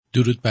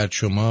درود بر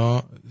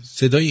شما.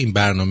 صدای این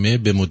برنامه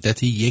به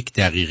مدت 1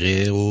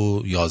 دقیقه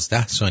و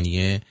 11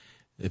 ثانیه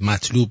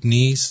مطلوب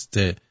نیست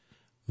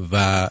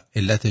و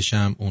علتش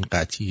هم اون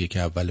قطعیه که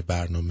اول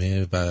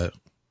برنامه و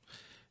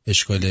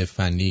اشکال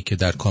فنی که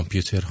در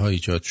کامپیوترها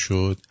ایجاد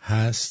شد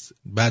هست.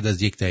 بعد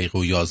از 1 دقیقه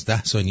و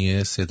 11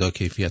 ثانیه صدا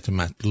کیفیت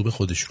مطلوب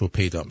خودش رو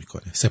پیدا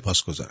میکنه.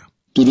 سپاسگزارم.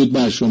 درود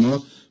بر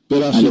شما.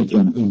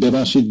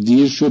 ببخشید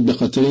دیر شد به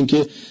خاطر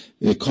اینکه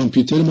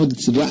کامپیوتر ما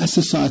رأس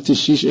ساعت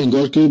 6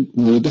 انگار که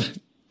مورد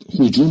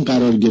هجوم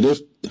قرار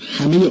گرفت،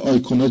 همه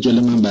آیکونا جلوی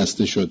من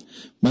بسته شد.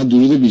 من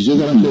درود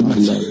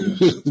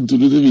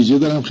ویژه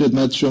دارم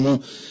خدمت شما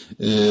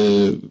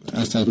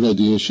از طرف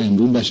رادیو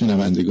شمرون و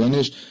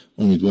شنوندگانش.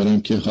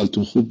 امیدوارم که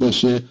حالتون خوب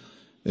باشه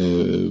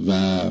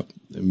و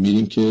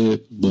میریم که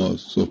با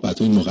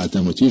صحبت‌های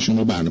مقدماتی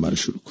شما برنامه رو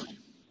شروع کنیم.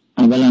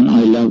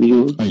 اولا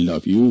I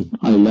love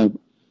you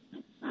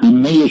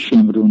همه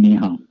شمرونی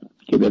ها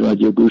که به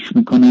رادیو گوش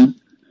میکنن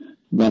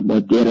و با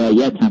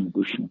درایت هم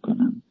گوش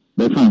میکنن.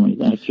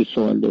 بفرمایید اگه چه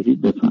سوال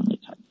دارید بفرمایید.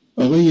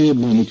 آقای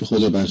مانوک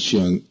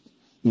خدابخشیان،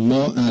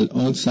 ما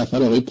الان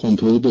سفر آقای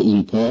مپئو به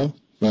اروپا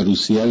و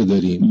روسیه رو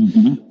داریم.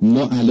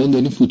 ما الان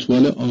داریم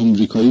فوتبال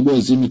آمریکایی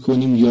بازی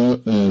میکنیم یا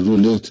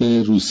رولت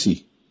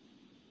روسی؟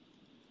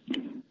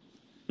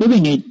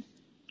 ببینید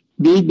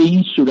به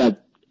این صورت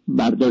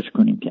برداشت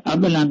کنیم که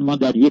اولا ما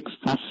در یک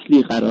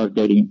فصلی قرار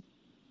داریم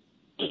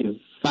که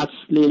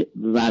فصل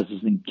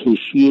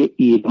وزنکشی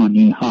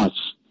ایرانی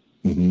هاست،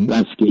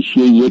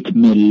 وزنکشی یک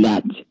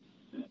ملت.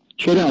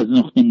 چرا؟ از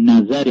نقطه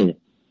نظر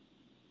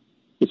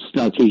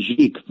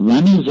استراتژیک و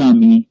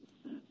نظامی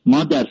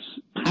ما در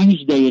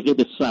 5 دقیقه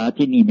به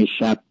ساعت نیمه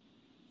شب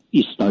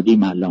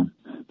ایستادیم الان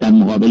در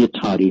مقابل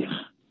تاریخ.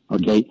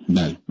 اوکی؟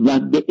 و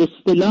به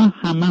اصطلاح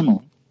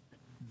هممون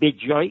به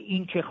جای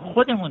اینکه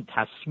خودمون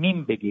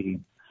تصمیم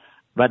بگیریم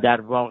و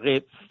در واقع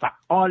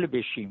فعال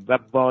بشیم و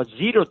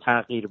بازی رو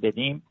تغییر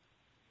بدیم،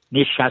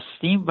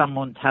 نشستیم و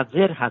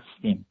منتظر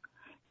هستیم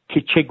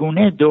که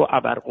چگونه دو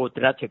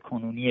ابرقدرت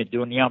کنونی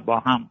دنیا با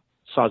هم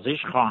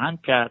سازش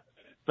خواهند کرد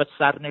و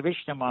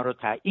سرنوشت ما رو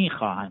تعیین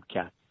خواهند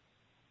کرد.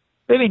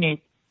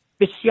 ببینید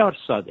بسیار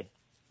ساده،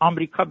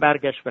 آمریکا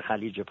برگشت به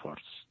خلیج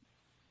فارس.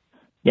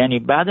 یعنی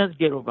بعد از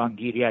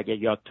گروگانگیری اگه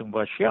یادتون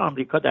باشه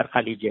آمریکا در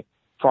خلیج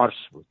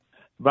فارس بود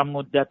و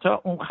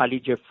مدتا اون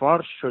خلیج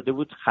فارس شده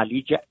بود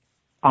خلیج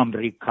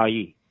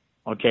آمریکایی.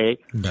 اوکی؟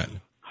 بله.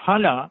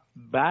 حالا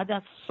بعد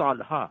از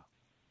سالها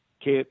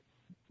که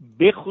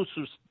به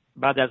خصوص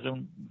بعد از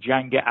اون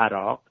جنگ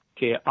عراق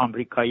که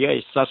آمریکایی‌ها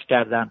احساس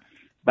کردن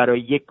برای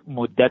یک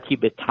مدتی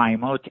به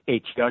تایم اوت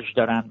احتیاج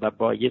دارن و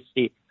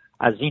بایستی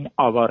از این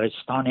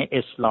آوارستان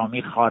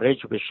اسلامی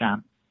خارج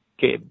بشن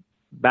که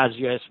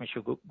بعضیا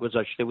اسمشو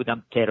گذاشته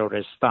بودن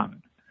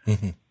ترورستان.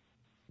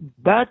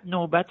 بعد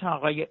نوبت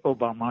آقای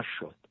اوباما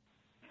شد.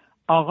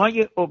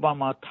 آقای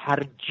اوباما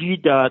ترجیح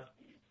داد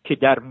که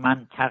در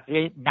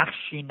منطقه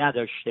نقشی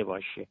نداشته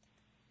باشه،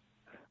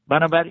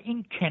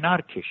 بنابراین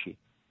کنار کشید،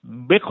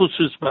 به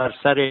خصوص بر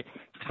سر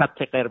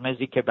خط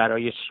قرمزی که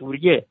برای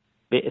سوریه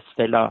به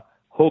اصطلاح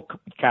حکم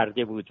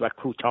کرده بود و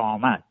کوتاه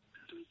آمد.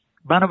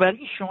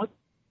 بنابراین شما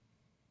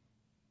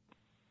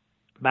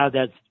بعد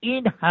از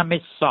این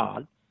همه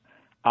سال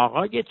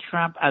آقای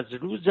ترامپ از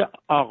روز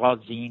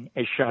آغازین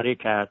اشاره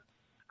کرد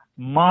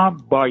ما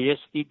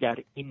بایستی در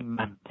این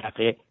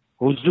منطقه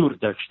حضور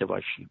داشته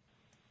باشیم.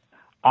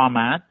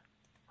 آمد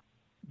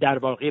در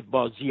واقع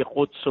بازی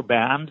قدس رو به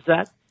هم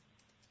زد،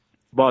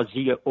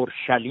 بازی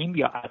اورشلیم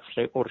یا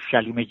عصر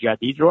اورشلیم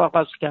جدید رو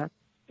آغاز کرد،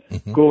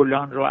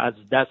 گولان رو از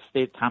دست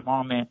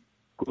تمام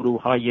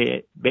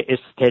گروه‌های به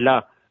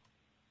اصطلاح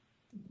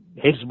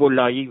حزب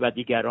اللهی و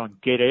دیگران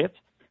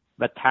گرفت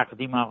و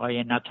تقدیم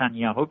آقای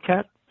نتانیاهو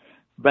کرد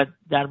و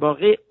در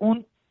واقع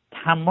اون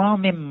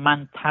تمام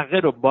منطقه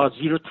رو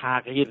بازی رو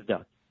تغییر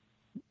داد.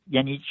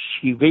 یعنی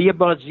شیوه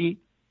بازی،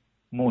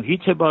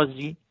 محیط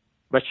بازی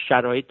و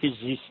شرایط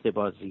زیست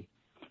بازی.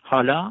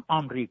 حالا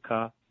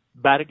آمریکا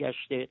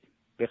برگشته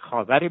به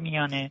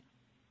خاورمیانه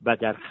و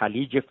در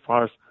خلیج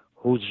فارس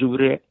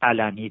حضور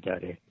علنی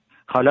داره.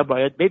 حالا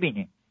باید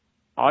ببینیم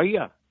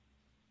آیا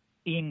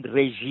این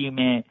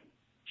رژیم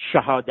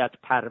شهادت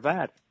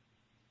پرور،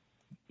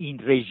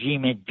 این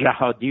رژیم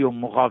جهادی و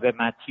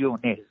مقاومتی و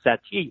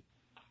نهضتی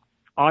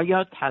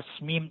آیا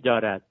تصمیم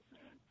دارد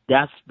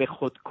دست به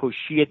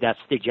خودکشی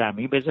دست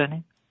جمعی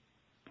بزنه؟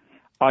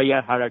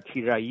 آیا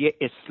حراکیرایی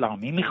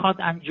اسلامی میخواد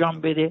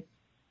انجام بده؟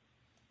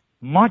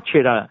 ما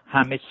چرا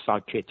همه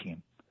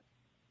ساکتیم؟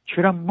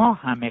 چرا ما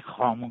همه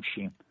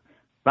خاموشیم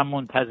و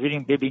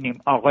منتظریم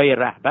ببینیم آقای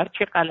رهبر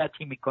چه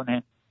غلطی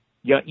میکنه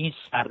یا این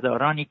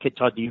سردارانی که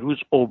تا دیروز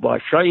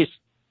اوباشای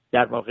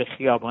در واقع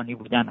خیابانی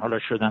بودن حالا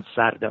شدن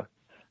سردار؟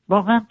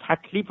 واقعا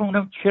تکلیف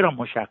اونم چرا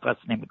مشخص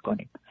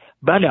نمیکنیم؟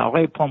 بله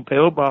آقای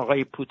مپئو با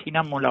آقای پوتین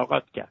هم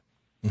ملاقات کرد.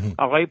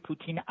 آقای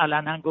پوتین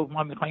علنا گفت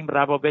ما میخوایم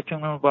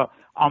روابطمون رو با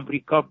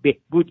آمریکا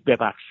بهبود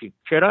ببخشیم.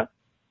 چرا؟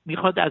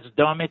 میخواد از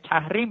دام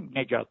تحریم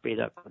نجات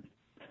پیدا کنه.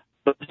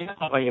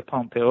 آقای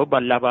مپئو با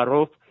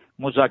لاواروف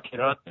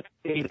مذاکرات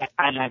غیر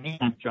علنی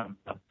انجام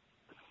داد.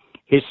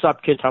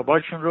 حساب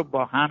کتاباشون رو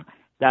با هم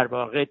در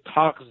واقع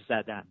تاق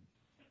زدن.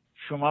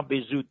 شما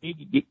به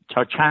زودی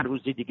تا چند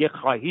روز دیگه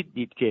خواهید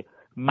دید که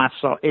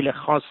مسائل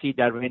خاصی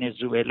در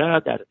ونزوئلا،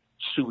 در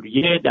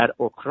سوریه، در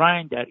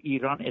اوکراین، در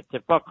ایران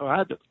اتفاق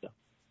خواهد افتاد.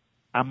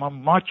 اما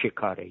ما چه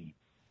کاره ایم؟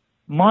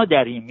 ما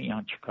در این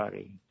میان چه کاره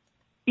ایم؟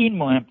 این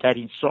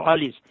مهمترین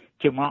سوالی است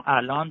که ما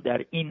الان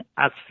در این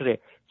عصر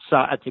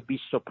ساعت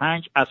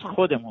 25 از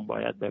خودمون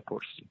باید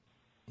بپرسیم.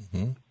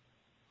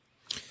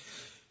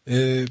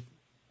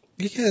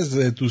 یکی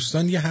از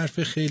دوستان یه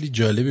حرف خیلی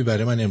جالبی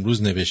برای من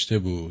امروز نوشته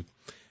بود،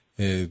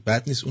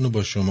 بد نیست اونو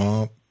با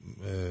شما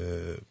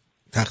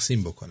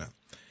تقسیم بکنم.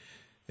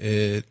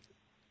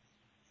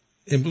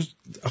 امروز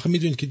آخه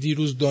میدونید که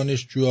دیروز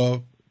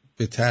دانشجوها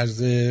به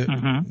طرز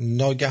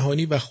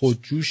ناگهانی و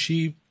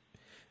خودجوشی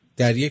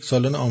در یک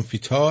سالن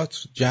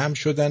آمفی‌تئاتر جمع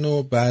شدن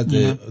و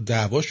بعد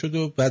دعوا شد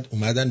و بعد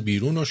اومدن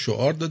بیرون و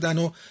شعار دادن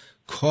و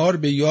کار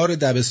به یار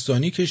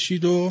دبستانی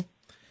کشید و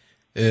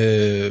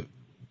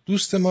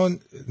دوست ما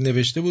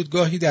نوشته بود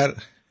گاهی در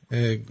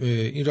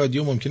این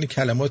رادیو ممکنه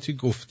کلماتی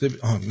گفته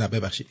نه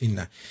ببخشید این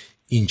نه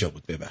اینجا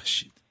بود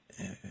ببخشید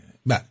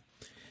بعد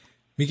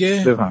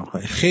میگه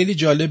خیلی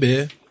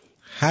جالبه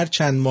هر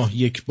چند ماه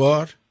یک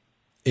بار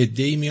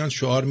عده‌ای میان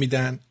شعار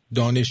میدن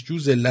دانشجو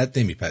ذلت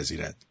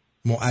نمیپذیرد،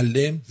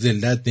 معلم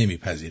ذلت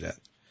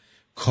نمیپذیرد،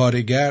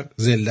 کارگر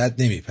ذلت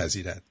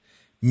نمیپذیرد،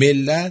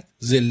 ملت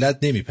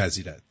ذلت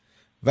نمیپذیرد،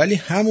 ولی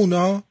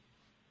همونا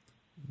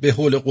به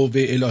حول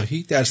قوه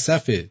الهی در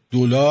صف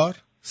دلار،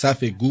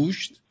 صف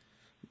گوشت،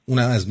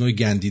 اونم از نوع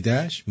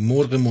گندیده‌اش،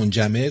 مرغ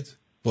منجمد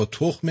با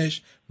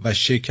تخمش و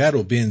شکر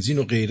و بنزین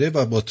و غیره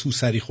و با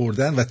توسری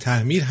خوردن و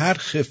تحمیل هر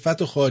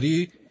خفت و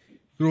خواری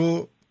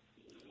رو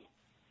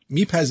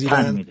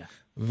میپذیرن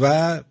و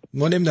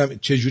ما نمیدونم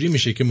چجوری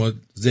میشه که ما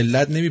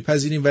ذلت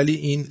نمیپذیریم ولی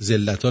این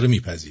ذلت‌ها رو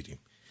میپذیریم.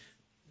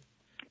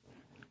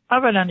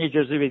 اولا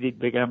اجازه بدید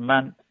بگم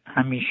من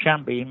همیشه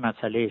به این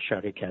مسئله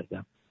اشاره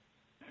کردم.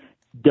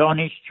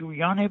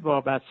 دانشجویان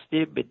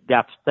وابسته به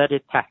دفتر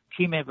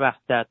تحکیم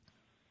وحدت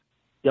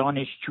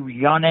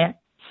دانشجویان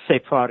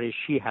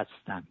سفارشی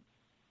هستند،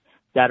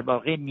 در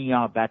واقع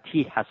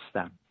نیابتی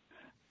هستند،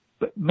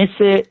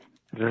 مثل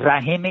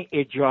رحم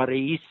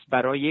اجاره‌ای است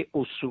برای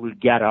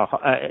اصولگراها،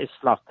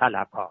 اصلاح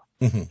طلبها.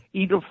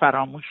 این رو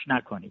فراموش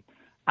نکنید.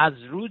 از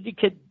روزی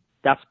که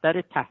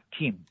دفتر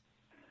تحکیم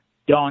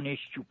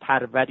دانشجو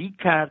پروری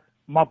کرد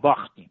ما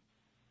باختیم.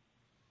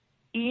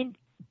 این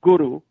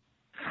گروه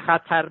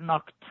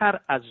خطرناکتر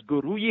از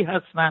گروهی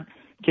هستند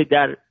که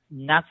در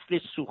نسل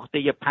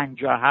سوخته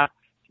 57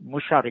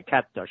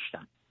 مشارکت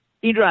داشتن.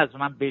 این رو از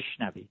من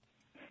بشنوید.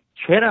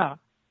 چرا؟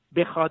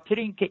 به خاطر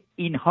اینکه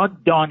اینها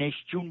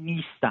دانشجو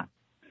نیستن.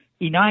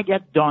 اینا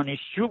اگر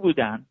دانشجو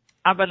بودن،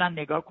 اولا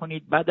نگاه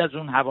کنید بعد از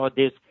اون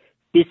حوادث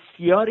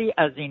بسیاری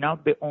از اینا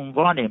به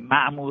عنوان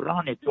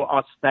مأموران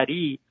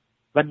دعاستری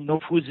و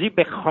نفوذی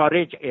به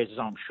خارج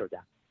اعزام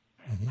شدن.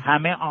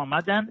 همه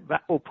آمدن و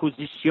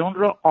اپوزیسیون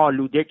رو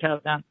آلوده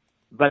کردن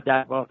و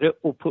در واقع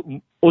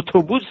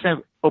اتوبوس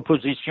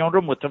اپوزیسیون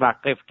رو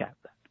متوقف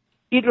کردن.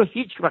 این رو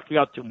هیچ وقت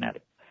یادتون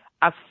نره.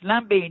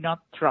 اصلا به اینا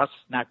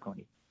تراست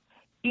نکنید.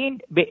 این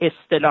به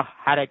اصطلاح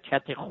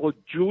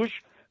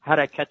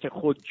حرکت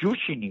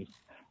خودجوشی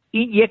نیست.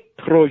 این یک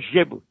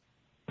پروژه بود.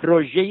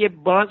 پروژه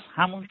باز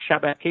همون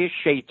شبکه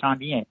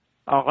شیطانیه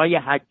آقای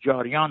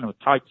حجاریان و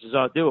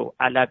تاجزاده و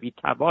علوی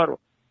تبار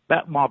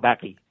و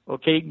مابقی.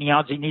 اوکی،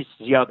 نیازی نیست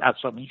زیاد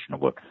اسامیشون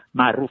رو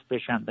معروف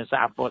بشن مثل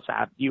عباس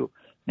عبدی و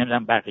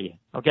نمیدونم بقیه.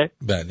 اوکی؟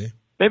 بله.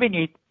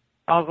 ببینید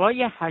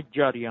آقای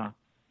حجاریان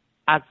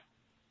از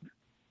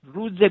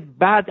روز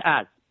بعد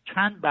از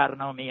چند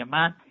برنامه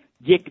من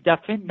یک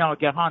دفعه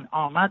ناگهان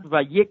آمد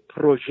و یک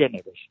پروژه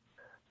نوشت.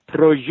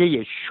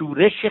 پروژه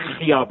شورش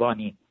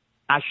خیابانی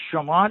از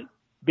شمال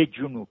به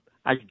جنوب،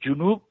 از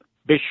جنوب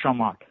به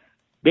شمال،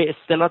 به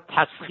اصطلاح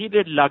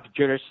تسخیر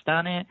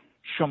لاکجرستان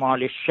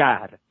شمال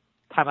شهر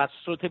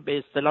توسط به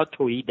اصطلاح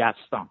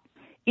تهیدستان.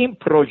 این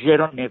پروژه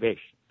رو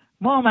نوشت.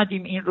 ما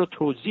آمدیم این رو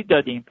توضیح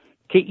دادیم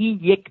که این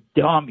یک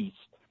دامی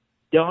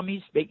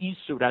است به این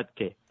صورت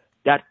که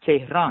در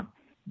تهران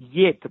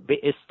یک به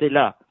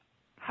اصطلاح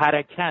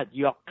حرکت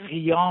یا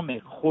قیام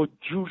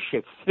خودجوش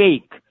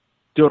فیک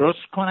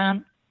درست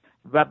کنن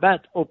و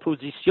بعد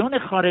اپوزیسیون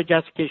خارج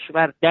از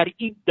کشور در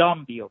این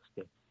دام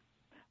بیفته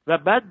و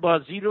بعد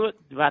بازی رو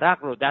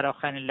ورق رو در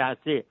آخرین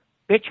لحظه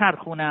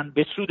بچرخونن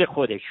به سود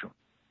خودشون.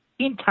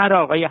 این طرح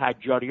آقای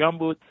حجاریان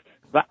بود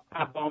و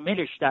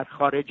عواملش در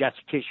خارج از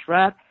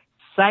کشور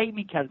سعی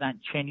می‌کردن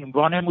چنین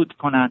وانمود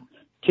کنن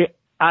که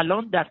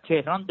الان در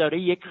تهران داره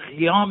یک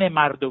قیام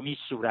مردمی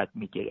صورت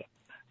میگیره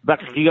و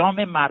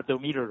قیام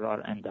مردمی رو راه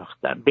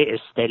انداختن به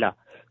اصطلاح،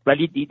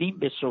 ولی دیدیم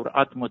به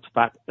سرعت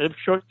متوقف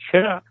شد.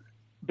 چرا؟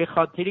 به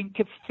خاطر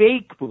اینکه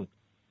فیک بود،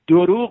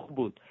 دروغ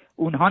بود.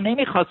 اونها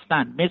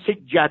نمیخواستن مثل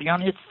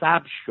جریان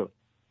سبز شد.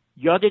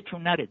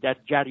 یادتون نره در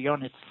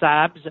جریان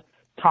سبز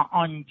تا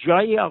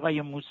آنجای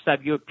آقای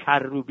موسوی و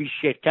کروبی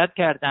شرکت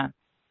کردند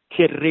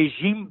که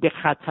رژیم به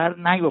خطر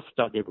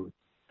نیفتاده بود.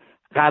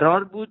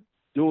 قرار بود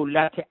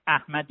دولت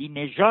احمدی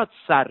نژاد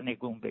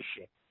سرنگون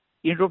بشه.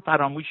 این رو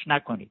فراموش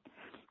نکنید.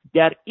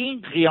 در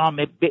این قیام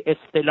به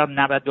اصطلاح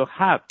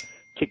 97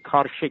 که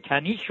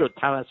کارشکنی شد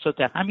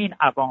توسط همین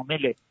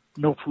عوامل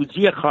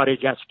نفوذی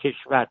خارج از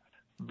کشور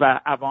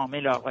و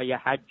عوامل آقای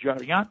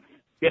حجاریان،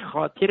 به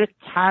خاطر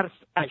ترس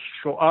از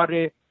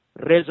شعار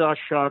رضا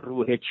شاه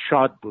روح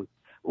شاد بود.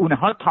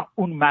 اونها تا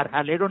اون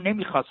مرحله رو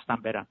نمیخواستن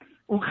برن،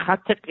 اون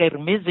خط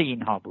قرمز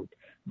اینها بود.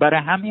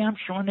 برای همین هم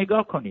شما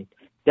نگاه کنید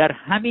در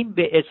همین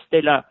به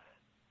اصطلاح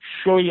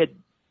شوی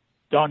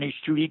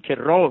دانشجویی که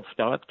راه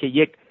افتاد که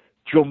یک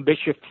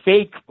جنبش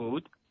فیک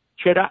بود،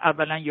 چرا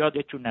اولا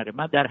یادتون نره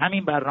من در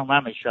همین برنامه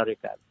هم اشاره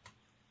کردم،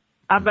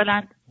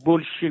 اولا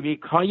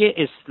بولشویک های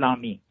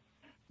اسلامی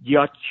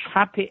یا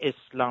چپ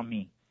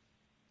اسلامی،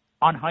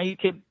 آنهایی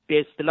که به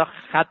اصطلاح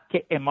خط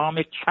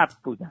امام چپ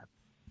بودن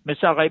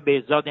مثل آقای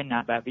بهزاد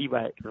نبوی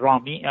و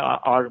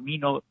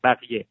آرمین و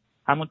بقیه،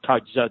 همون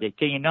تاجزاده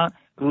که اینا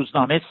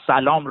روزنامه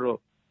سلام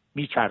رو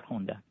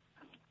میچرخوندن،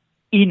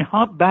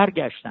 اینها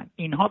برگشتن،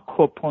 اینها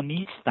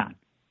کپونیستن،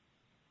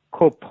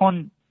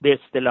 کپون به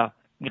اصطلاح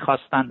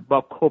میخواستن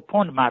با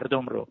کپون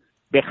مردم رو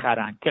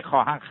بخرن که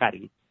خواهن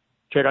خرید.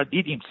 چرا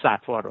دیدیم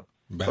صفا رو.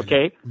 بله.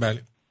 اوکی؟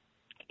 بله.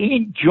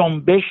 این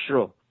جنبش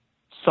رو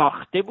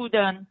ساخته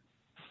بودن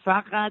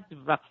فقط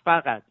و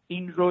فقط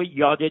این رو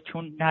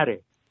یادتون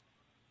نره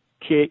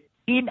که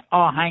این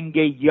آهنگ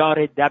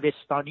یار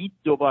دبستانی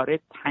دوباره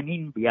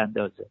تنین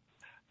بیاندازه،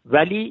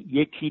 ولی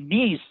یکی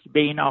نیست به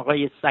این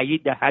آقای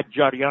سعید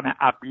حجاریان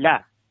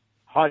ابله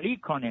حالی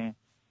کنه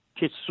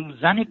که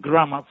سوزن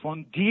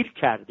گرامافون گیر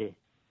کرده.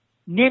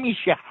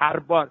 نمیشه هر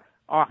بار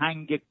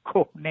آهنگ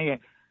کهنه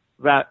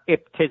و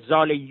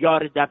ابتذال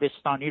یار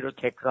دبستانی رو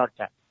تکرار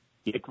کرد.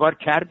 یک بار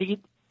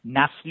کردید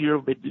نسلی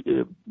رو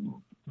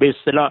به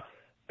اصطلاح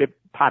به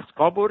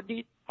پرتگاه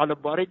بردید، حالا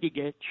بار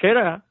دیگه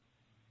چرا؟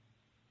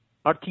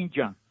 آرتین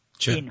جان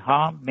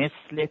اینها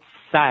مثل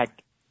سگ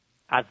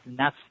از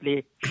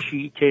نسل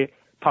شیک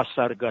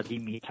پاسارگادی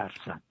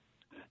میترسن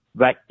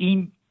و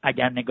این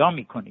اگر نگاه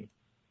میکنید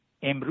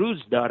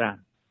امروز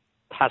دارن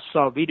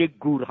تصاویر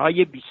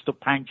گورهای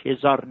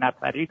 25,000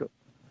 نفری رو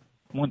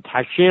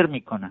منتشر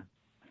میکنن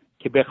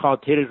که به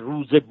خاطر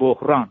روز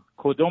بحران،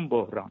 کدوم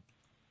بحران؟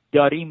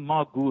 داریم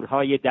ما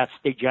گورهای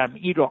دست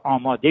جمعی رو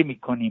آماده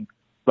میکنیم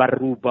و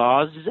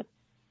روباز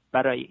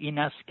برای این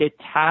است که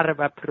تر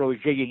و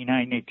پروژه اینا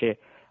اینه که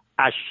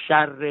از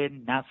شر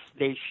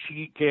نسل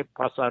شیک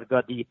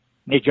پاسارگادی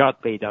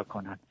نجات پیدا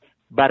کنن.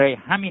 برای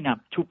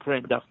همینم توپ رو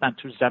انداختن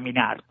تو زمین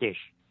ارتش.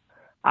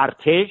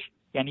 ارتش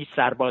یعنی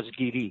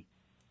سربازگیری،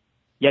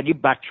 یعنی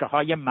بچه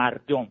های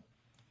مردم.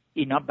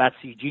 اینا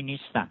بسیجی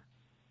نیستن،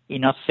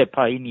 اینا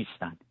سپاهی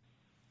نیستن،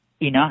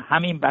 اینا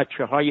همین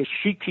بچه های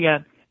شیکی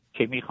هن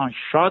که میخوان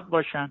شاد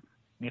باشن،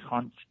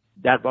 میخوان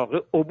در واقع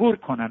عبور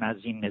کنن از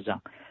این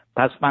نظام.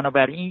 پس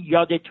بنابراین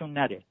یادتون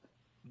نره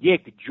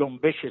یک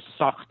جنبش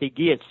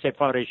ساختگی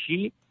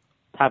سفارشی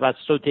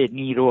توسط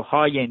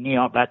نیروهای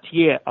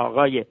نیابتی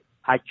آقای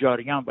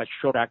حجاریان و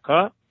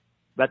شرکا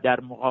و در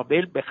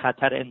مقابل به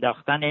خطر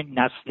انداختن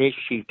نسل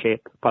شیک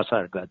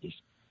پاسارگادی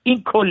است.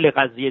 این کل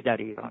قضیه در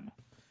ایرانه.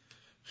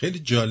 خیلی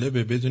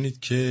جالبه بدونید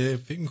که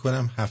فکر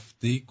میکنم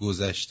هفته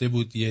گذشته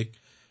بود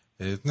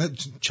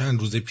چند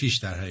روز پیش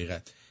در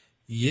حقیقت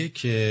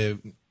یک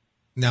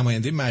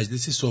نماینده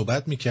مجلسی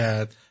صحبت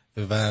میکرد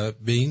و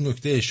به این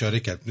نکته اشاره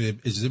کرد.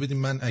 اجازه بدید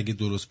من اگه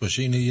درست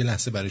باشه اینو یه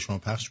لحظه برای شما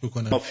پخش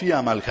بکنم. ما فی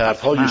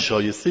عملکردهای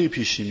شایسته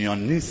پیشینیان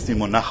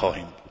نیستیم و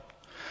نخواهیم،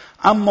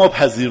 اما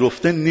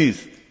پذیرفته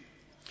نیست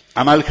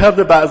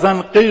عملکرد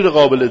بعضن غیر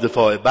قابل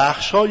دفاع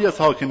بخش‌هایی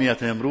از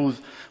حاکمیت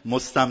امروز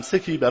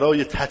مستمسکی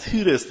برای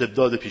تطهیر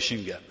استبداد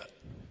پیشین گردد.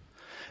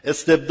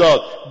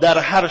 استبداد در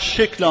هر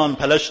شکل آن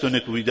پلشت و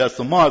نکوهیده است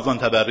و ما از آن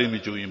تبرئه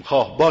می‌جوییم،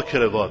 خواه با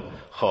کروات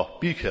خواه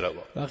بی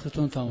کروات.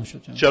 وقتتون تمام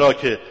شد جناب. چرا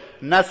که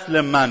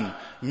نسل من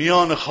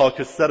میان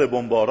خاکستر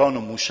بمباران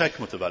و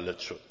موشک متولد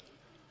شد.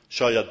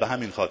 شاید به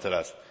همین خاطر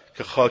است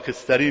که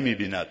خاکستری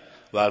می‌بیند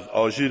و از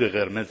آژیر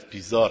قرمز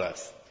بیزار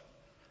است.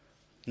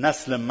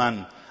 نسل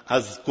من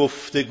از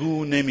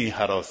گفتگو نمی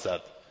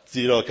هراسد،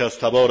 زیرا که از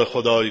تبار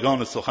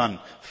خدایگان سخن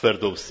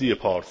فردوسی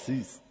پارسی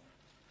است.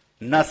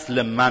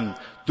 نسل من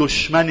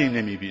دشمنی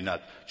نمی بیند،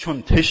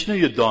 چون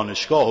تشنه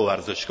دانشگاه و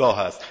ورزشگاه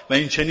است و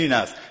این چنین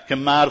است که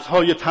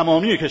مرزهای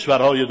تمامی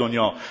کشورهای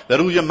دنیا به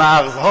روی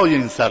مغزهای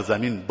این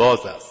سرزمین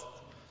باز است.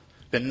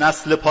 به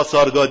نسل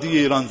پاسارگادی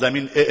ایران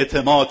زمین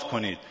اعتماد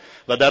کنید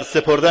و در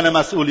سپردن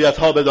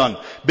مسئولیت‌ها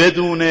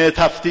بدون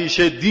تفتیش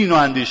دین و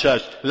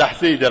اندیشش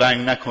لحظه‌ای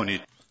درنگ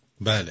نکنید.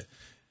 بله،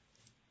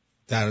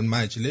 در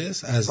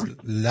مجلس از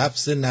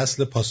لفظ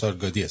نسل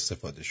پاسارگادی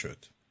استفاده شد.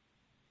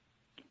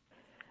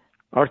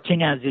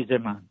 آرتین عزیز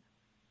من،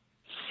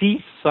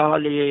 30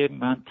 سال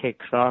من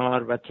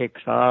تکرار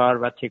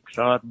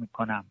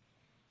میکنم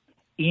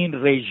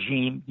این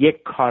رژیم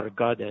یک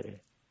کارگاه داره،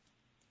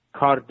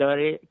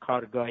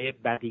 کارگاه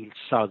بدیل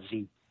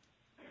سازی.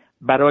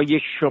 برای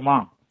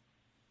شما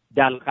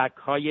دلقک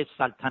های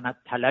سلطنت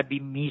طلبی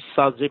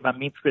میسازه و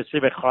میفرسته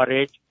به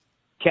خارج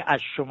که از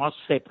شما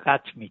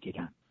سبقت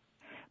میگیرن.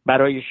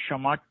 برای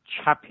شما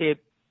چپ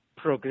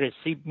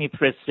پروگرسیو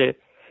میفرسته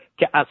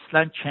که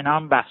اصلا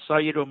چنان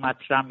بحثایی رو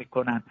مطرح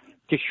میکنن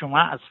که شما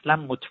اصلا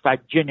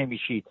متوجه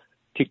نمیشید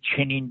که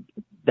چنین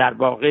در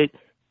واقع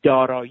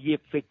دارایی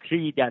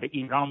فکری در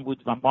ایران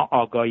بود و ما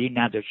آگاهی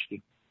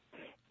نداشتیم.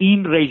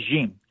 این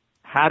رژیم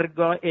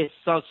هرگاه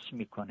احساس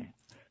میکنه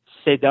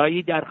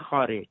صدایی در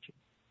خارج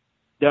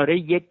داره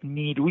یک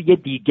نیروی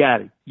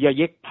دیگر یا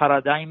یک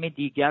پارادایم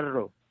دیگر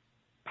رو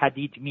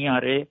پدید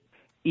میاره،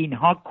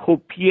 اینها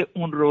کپی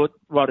اون رو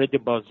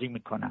وارد بازی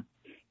میکنن.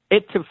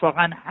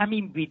 اتفاقا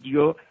همین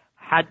ویدیو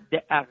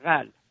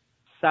حداقل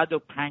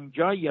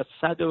 150 یا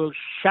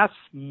 160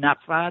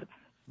 نفر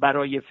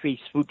برای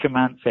فیسبوک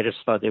من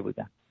فرستاده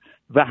بودن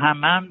و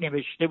هم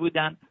نوشته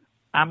بودن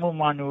عمو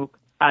مانوک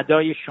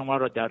ادای شما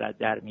رو دارد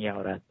در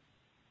میارد.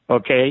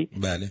 اوکی؟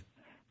 بله.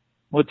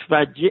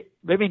 متوجه.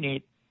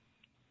 ببینید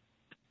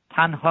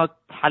تنها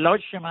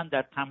تلاش من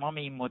در تمام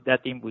این مدت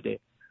این بوده،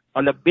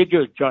 حالا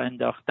بجز جا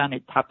انداختن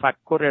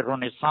تفکر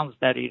رنسانس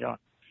در ایران،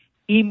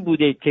 این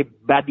بوده که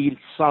بدیل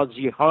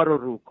سازی ها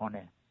رو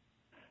کنه.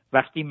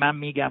 وقتی من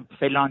میگم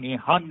فلانی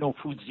ها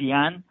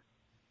نفوذیان،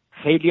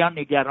 خیلی ها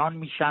نگران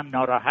میشن،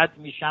 ناراحت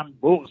میشن،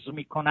 بغض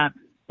میکنن،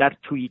 در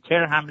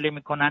توییتر حمله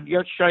میکنن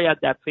یا شاید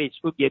در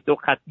فیسبوک یه دو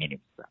خط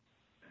مینویسن.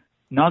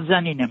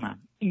 نازنین من،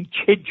 این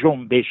چه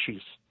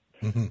جنبشی است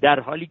در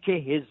حالی که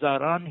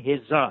هزاران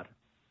هزار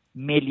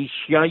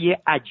میلیشیای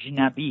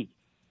اجنبی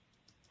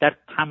در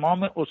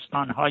تمام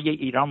استانهای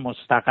ایران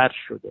مستقر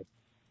شده.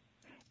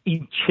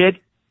 این چه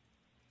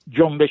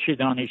جنبش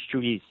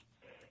دانشجویی است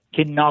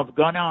که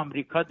ناوگان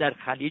آمریکا در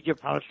خلیج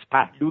فارس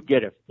پهلو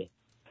گرفته،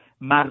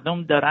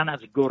 مردم دارن از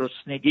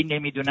گرسنگی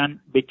نمیدونن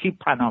به کی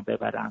پناه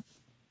ببرن.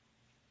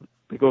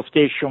 به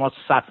گفته شما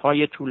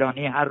صفهای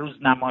طولانی هر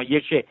روز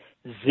نمایش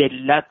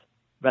ذلت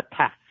و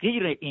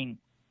تحقیر این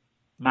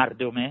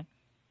مردمه.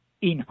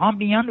 اینها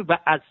میان و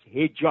از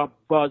حجاب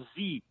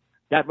بازی،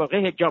 در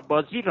واقع حجاب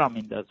بازی را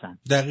میندازن.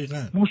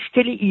 دقیقاً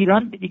مشکل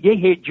ایران دیگه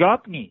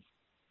حجاب نیست.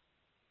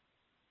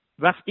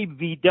 وقتی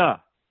ویدا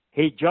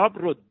حجاب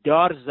رو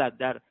دار زد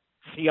در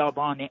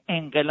خیابان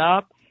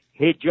انقلاب،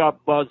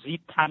 حجاب بازی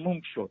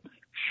تموم شد.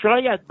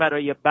 شاید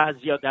برای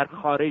بعضیا در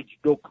خارج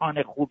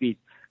دکان خوبی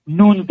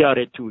نون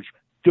داره توش،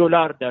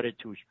 دلار داره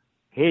توش.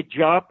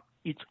 حجاب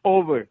it's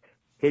over.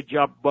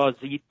 حجاب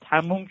بازی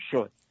تموم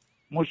شد.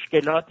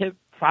 مشکلات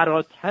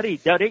فراتری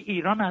داره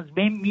ایران از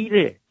بین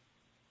میره.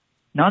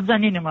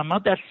 نازنین ما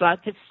در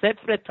ساعت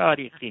 0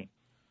 تاریخی،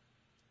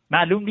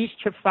 معلوم نیست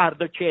چه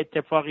فردا چه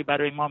اتفاقی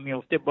برای ما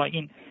میفته با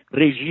این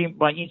رژیم،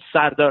 با این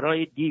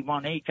سردارای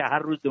دیوانه‌ای که هر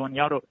روز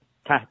دنیا رو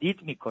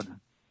تهدید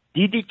میکنن.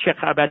 دیدی چه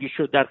خبری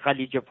شد در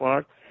خلیج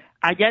فارس؟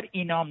 اگر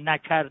اینام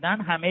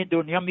نکردن همه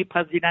دنیا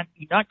میپذیرن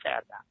اینا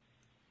کردن.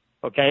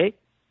 اوکی؟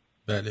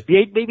 بله.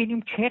 بیایید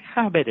ببینیم چه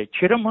خبره.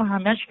 چرا ما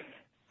همش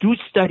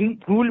دوست داریم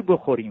گول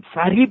بخوریم،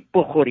 فریب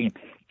بخوریم،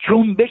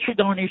 جنبش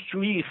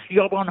دانشجویی،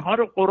 خیابانها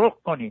رو قرق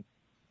کنیم؟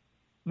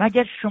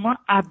 مگر شما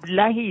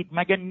ابلهید؟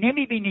 مگر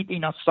نمیبینید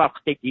اینا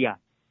ساختگی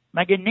هست؟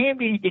 مگر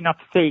نمیبینید اینا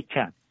فیک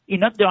هست؟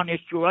 اینا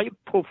دانشجوهای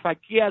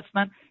پفکی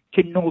هستن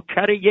که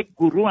نوکر یک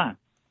گروه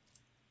هست.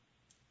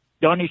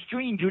 دانشجو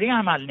اینجوری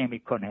عمل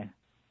نمیکنه.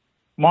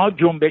 ما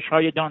جنبش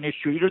های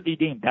دانشجویی رو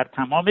دیدیم در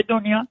تمام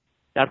دنیا،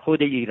 در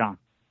خود ایران.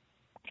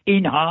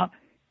 اینها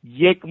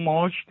یک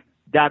مشت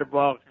در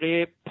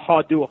واقع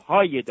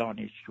پادوهای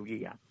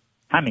دانشجویی هست.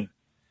 همین.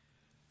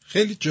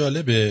 خیلی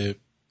جالبه.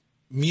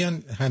 میان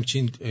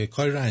همچین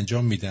کاری رو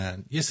انجام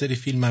میدن، یه سری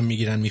فیلم هم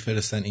میگیرن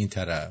میفرستن این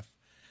طرف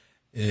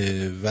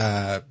و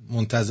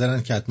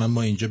منتظرن که حتما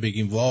ما اینجا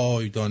بگیم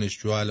وای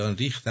دانشجو الان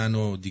ریختن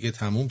و دیگه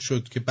تموم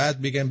شد، که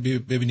بعد بگم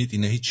ببینید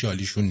اینا هیچ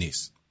حالیشون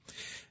نیست.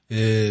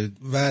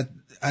 و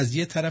از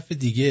یه طرف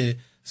دیگه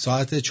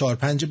ساعت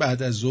 4-5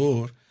 بعد از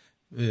ظهر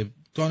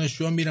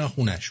دانشجوها میرن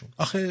خونهشون.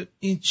 آخه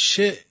این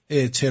چه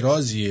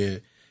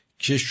اعتراضیه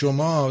که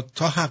شما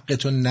تا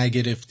حقتو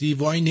نگرفتی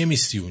وای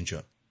نمیستی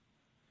اونجا؟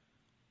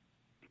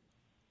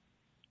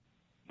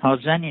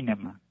 نازنین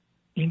من،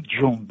 این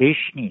جنبش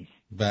نیست.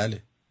 بله.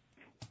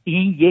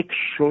 این یک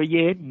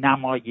شوی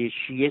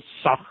نمایشی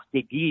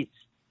ساختگی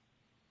است.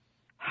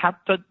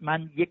 حتی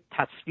من یک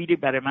تصویری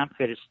برای من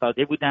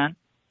فرستاده بودن،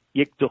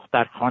 یک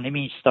دختر خانمی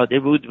ایستاده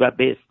بود و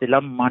به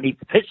اصطلاح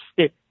مانیفست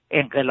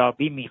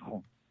انقلابی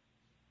میخوند.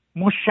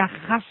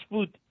 مشخص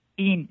بود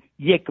این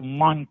یک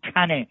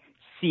مانکن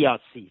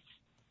سیاسی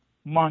است.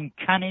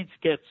 مانکنی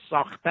است که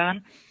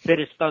ساختن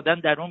فرستادن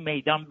در اون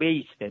میدان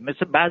بیسته.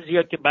 مثل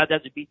بعضیا که بعد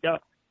از بیدا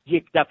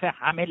یک دفعه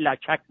همه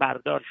لچک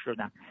بردار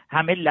شدن،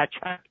 همه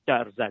لچک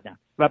دار زدن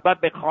و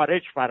بعد به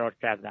خارج فرار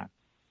کردن.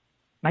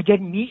 مگر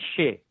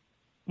میشه؟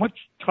 ما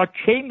تا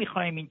کی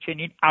میخوایم این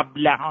چنین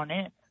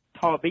ابلهانه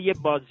تابع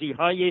بازی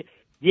های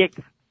یک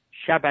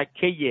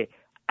شبکه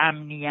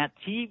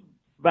امنیتی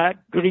و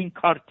گرین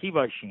کارتی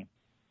باشیم؟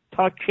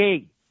 تا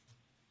کی؟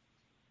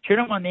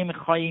 چرا ما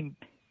نمیخواییم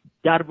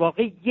در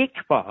واقع یک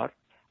بار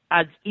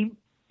از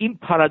این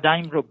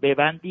پارادایم رو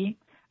ببندیم،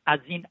 از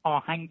این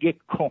آهنگ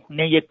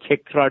کهنه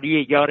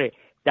تکراری یار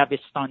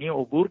دبستانی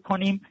عبور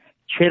کنیم؟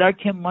 چرا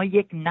که ما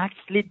یک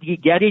نسل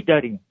دیگری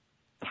داریم.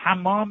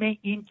 تمام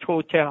این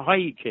توطئه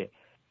هایی که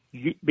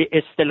به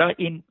اصطلاح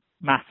این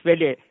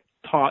محفل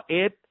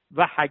طائب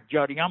و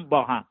حجاریان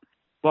با هم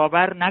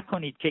باور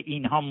نکنید که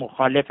اینها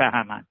مخالف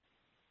همن.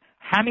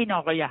 همین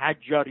آقای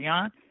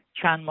حجاریان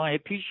چند ماه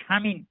پیش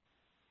همین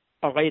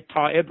آقای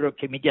طائب رو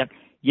که میگن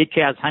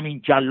یکی از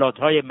همین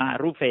جلادهای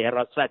معروف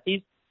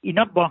حراستی،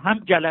 اینا با هم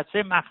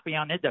جلسه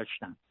مخفیانه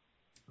داشتن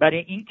برای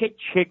اینکه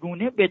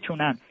چگونه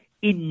بتونن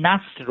این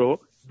نسل رو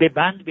به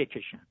بند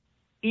بکشن.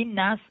 این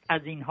نسل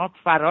از اینها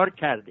فرار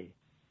کرده.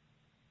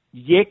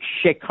 یک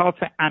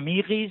شکاف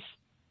عمیقی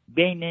است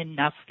بین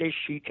نسل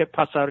شیک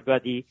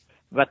پاسارگادی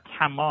و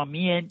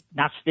تمامی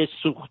نسل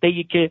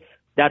سوخته‌ای که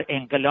در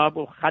انقلاب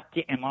و خط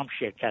امام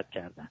شرکت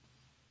کردن.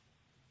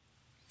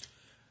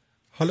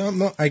 حالا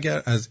ما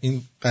اگر از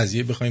این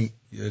قضیه بخوایم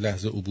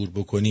لحظه عبور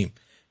بکنیم،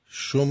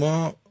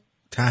 شما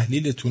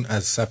تحلیلتون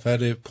از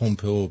سفر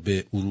مپئو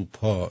به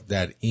اروپا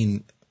در این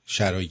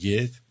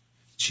شرایط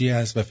چی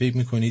است و فکر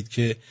میکنید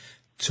که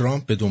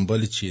ترامپ به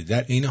دنبال چیه،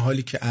 در این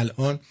حالی که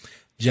الان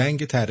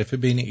جنگ تعرفه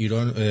بین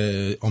ایران،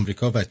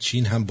 آمریکا و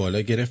چین هم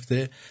بالا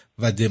گرفته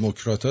و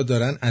دموکرات‌ها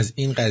دارن از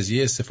این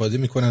قضیه استفاده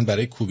میکنن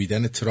برای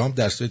کوبیدن ترامپ،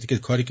 در صورتی که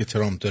کاری که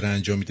ترامپ داره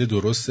انجام میده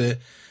درسته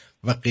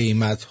و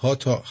قیمت‌ها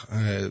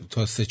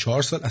تا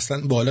 3-4 سال اصلا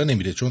بالا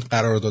نمیره، چون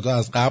قراردادها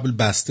از قبل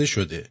بسته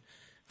شده.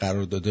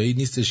 قراردادایی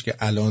نیستش که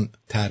الان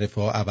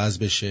تعرفه‌ها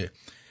عوض بشه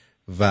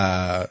و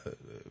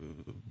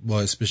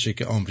باعث بشه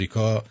که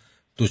آمریکا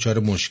دچار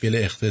مشکل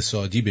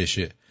اقتصادی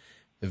بشه.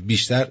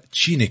 بیشتر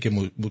چینه که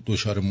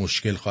دچار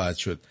مشکل خواهد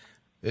شد.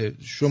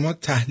 شما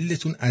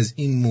تحلیلتون از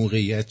این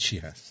موقعیت چی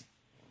هست؟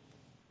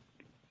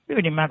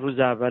 ببینید، من روز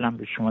اولم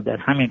به شما در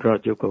همین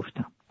رادیو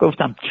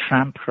گفتم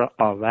ترامپ را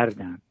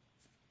آوردن،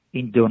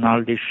 این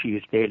دونالد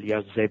شیردل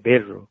یا زبر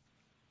رو،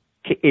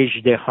 که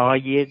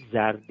اژدهای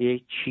زرد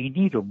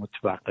چینی رو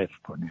متوقف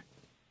کنه.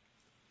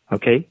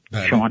 اوکی؟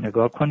 بله. شما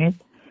نگاه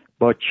کنید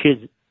با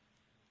چه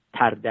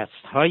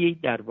تردستهایی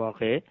در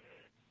واقع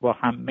با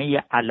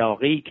همه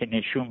علاقه‌ای که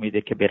نشون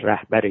میده که به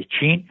رهبر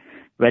چین،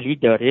 ولی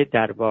داره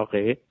در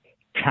واقع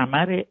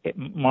کمر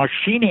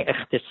ماشین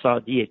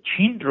اقتصادی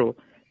چین رو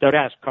داره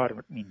از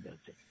کار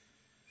میندازه.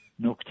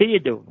 نکته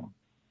دوم،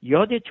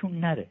 یادتون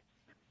نره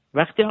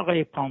وقتی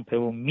آقای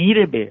مپئو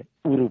میره به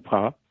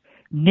اروپا،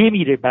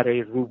 نمیره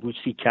برای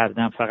روبوسی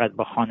کردن فقط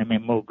با خانم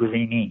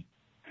موگرینی،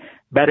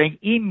 برای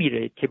این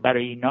میره که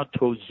برای اینا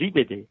توضیح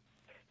بده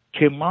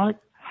که ما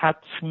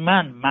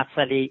حتما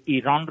مسئله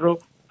ایران رو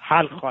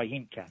حل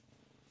خواهیم کرد،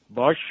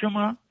 با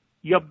شما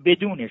یا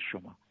بدون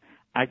شما.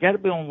 اگر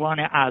به عنوان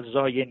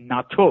اعضای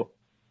ناتو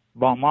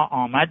با ما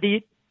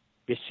آمدید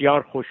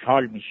بسیار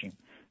خوشحال میشیم،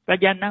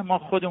 وگرنه ما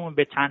خودمون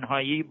به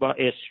تنهایی با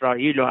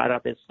اسرائیل و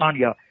عربستان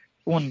یا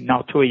اون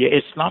ناتوی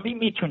اسلامی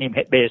میتونیم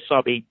به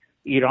حساب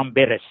ایران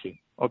برسیم.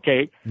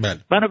 اوکی؟ بله.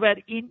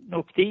 بنابراین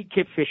نکته‌ای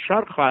که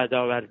فشار خواهد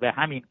آورد به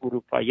همین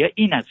اروپایی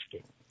این است که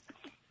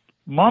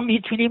ما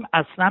میتونیم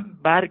اصلا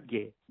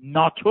برگ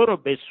ناتو رو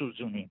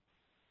بسوزونیم،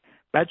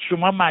 بعد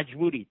شما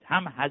مجبورید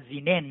هم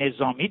هزینه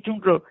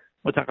نظامیتون رو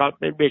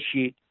متقبل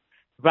بشید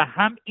و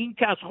هم این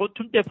که از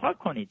خودتون دفاع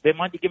کنید. به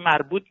ما دیگه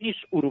مربوط نیست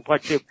اروپا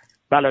چه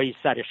بلایی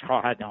سرش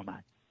خواهد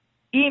آمد.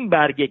 این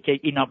برگه که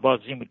اینا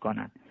بازی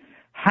میکنن،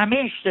 همه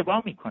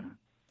اشتباه میکنن.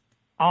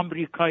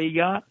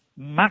 آمریکایی‌ها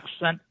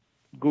مخصوصا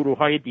گروه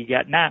های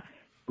دیگر، نه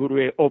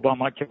گروه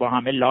اوباما که با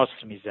همه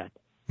لاس میزد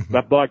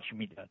و باج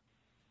میداد،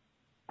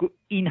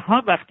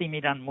 اینها وقتی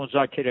میرن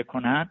مذاکره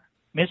کنن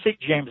مثل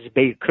جیمز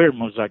بیکر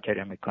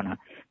مذاکره میکنن.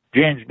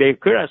 جیمز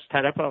بیکر از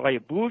طرف آقای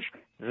بوش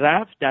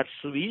رفت در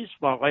سوئیس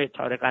با آقای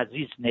طارق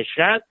عزیز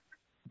نشست،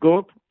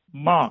 گفت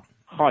ما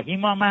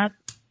خواهیم آمد،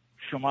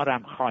 شما رو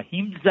هم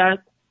خواهیم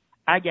زد،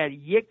 اگر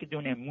یک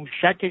دونه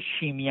موشک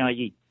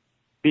شیمیایی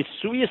به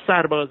سوی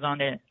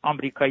سربازان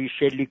آمریکایی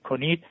شلیک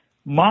کنید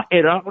ما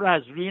عراق رو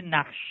از روی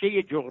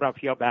نقشه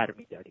جغرافیا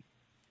برمی‌داریم.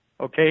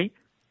 اوکی؟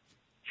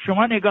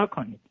 شما نگاه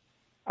کنید،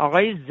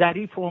 آقای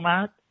ظریف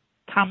اومد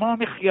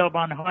تمام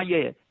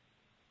خیابان‌های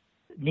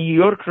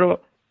نیویورک رو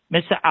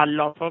مثل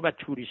علافا و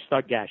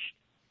توریستا گشت.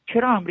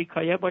 چرا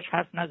آمریکایی‌ها باش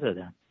حرف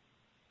نزدن؟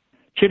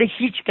 چرا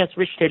هیچ کس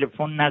بهش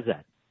تلفن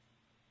نزد؟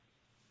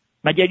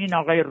 مگر این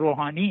آقای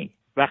روحانی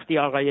وقتی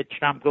آقای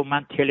ترامپ گفت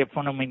من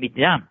تلفنمو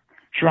میدم،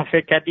 شما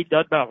فکر کردید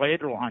داد به آقای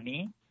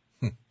روحانی؟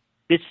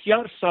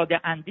 بسیار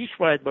ساده اندیش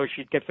باید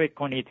باشید که فکر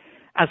کنید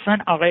اصلا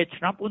آقای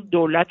ترامپ اون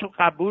دولت رو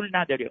قبول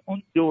نداره.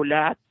 اون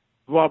دولت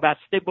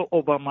وابسته به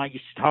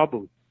اوباماییست ها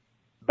بود،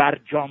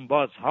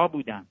 برجانباز ها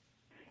بودن.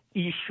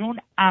 ایشون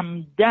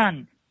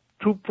عمدن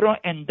توپ رو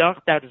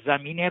انداخت در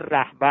زمین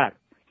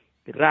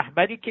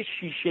رهبری که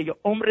شیشه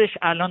عمرش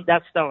الان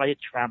دست آقای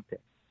ترامپه.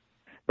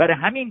 برای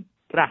همین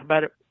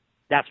رهبر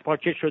دست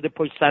پاچه شده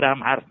پشت سر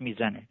هم حرف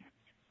میزنه.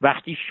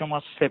 وقتی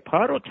شما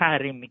سپاه رو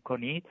تحریم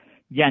میکنید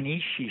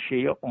یعنی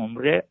شیشه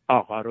عمر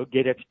آقا رو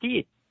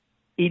گرفتید.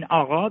 این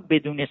آقا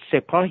بدون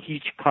سپاه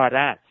هیچ کاره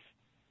است،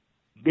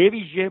 به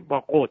ویژه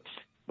با قدس،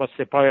 با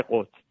سپاه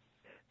قدس.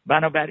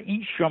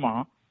 بنابراین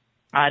شما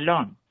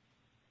الان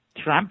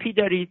ترامپی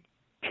دارید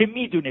که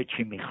میدونه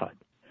چی میخواد،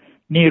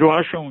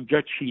 نیروهاشو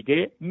اونجا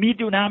چیده.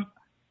 میدونم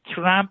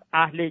ترامپ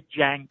اهل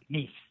جنگ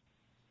نیست،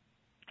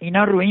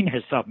 اینا رو این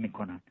حساب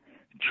میکنن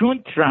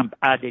چون ترامپ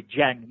اهل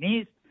جنگ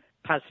نیست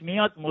پس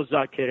میاد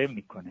مذاکره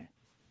میکنه.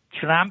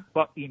 ترامپ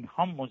با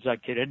اینها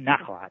مذاکره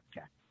نخواهد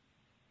کرد.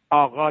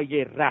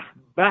 آقای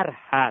رهبر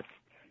هست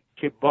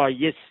که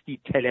بایستی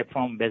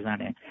تلفن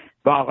بزنه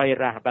و آقای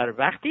رهبر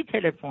وقتی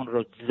تلفن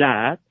رو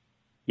زد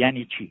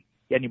یعنی چی؟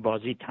 یعنی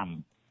بازی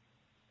تموم،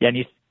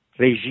 یعنی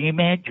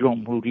رژیم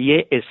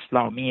جمهوری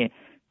اسلامی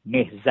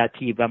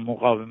نهضتی و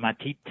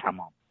مقاومتی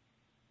تمام.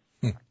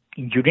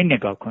 اینجوری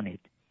نگاه کنید.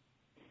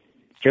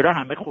 چرا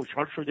همه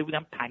خوشحال شده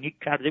بودن، پنیک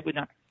کرده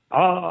بودن.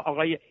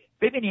 آقای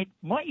ببینید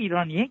ما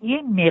ایرانی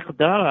یه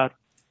مقدار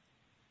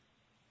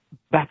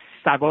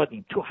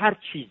بدسوادیم تو هر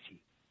چیزی.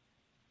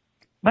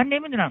 من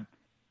نمیدونم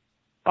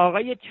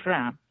آقای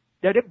ترامپ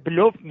داره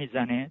بلوف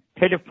میزنه،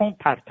 تلفن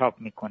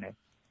پرتاب میکنه،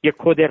 یه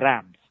کد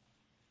رمز،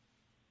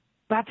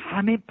 بعد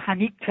همه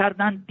پنیک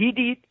کردن.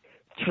 دیدید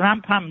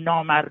ترامپ هم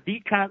نامردی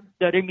کرد،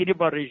 داره میره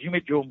با رژیم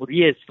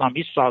جمهوری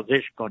اسلامی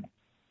سازش کنه.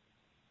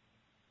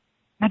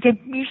 مگه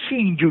میشه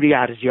اینجوری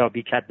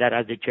ارزیابی کرد در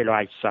از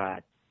 48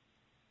 ساعت؟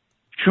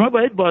 شما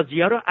باید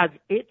بازی ها رو از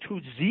A تو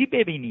Z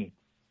ببینید.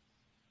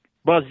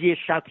 بازی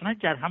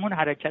شطرنج در همون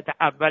حرکت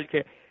اول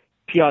که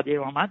پیاده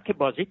آمد که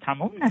بازی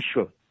تموم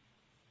نشد.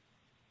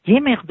 یه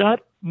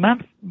مقدار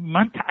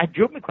من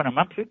تعجب میکنم.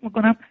 من فکر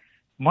میکنم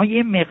ما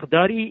یه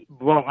مقداری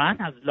واقعا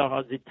از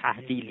لحاظ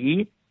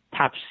تحلیلی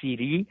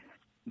تفسیری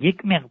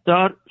یک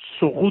مقدار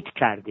سقوط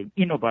کردیم.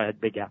 اینو باید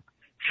بگم.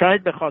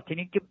 شاید به خاطر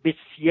اینکه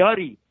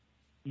بسیاری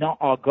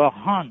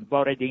ناآگاهان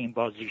وارد این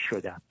بازی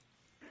شدن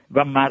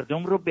و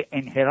مردم رو به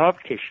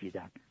انحراف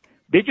کشیدن.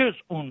 بجز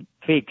اون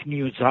فیک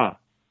نیوز ها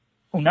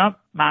اونا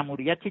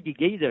مأموریت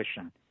دیگه ای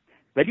داشتن،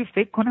 ولی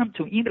فکر کنم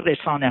تو این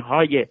رسانه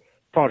های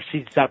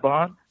فارسی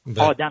زبان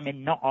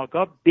آدم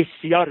ناآگاه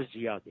بسیار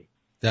زیاده.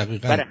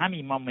 دقیقاً. برای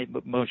همین ما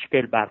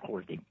مشکل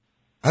برخوردیم.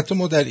 حتی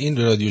ما در این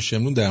رادیو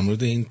شمرون در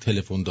مورد این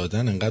تلفن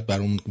دادن انقدر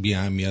برامون بی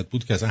اهمیت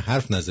بود که اصلا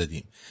حرف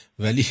نزدیم،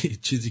 ولی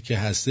چیزی که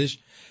هستش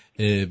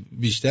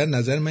بیشتر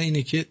نظر من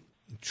اینه که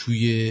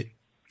توی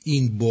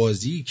این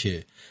بازی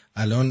که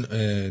الان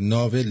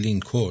ناو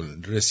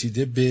لینکلن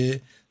رسیده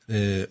به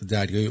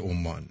دریای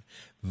عمان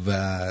و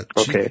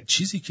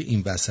چیزی که این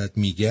وسط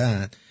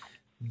میگن،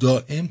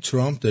 دائم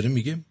ترامپ داره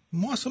میگه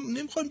ما اصلا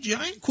نمیخوایم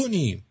جنگ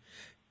کنیم،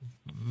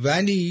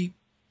 ولی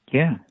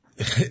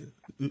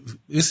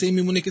مثل این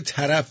میمونه که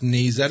طرف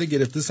نیزه رو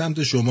گرفته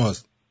سمت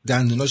شماست،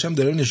 دندوناش هم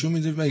داره نشون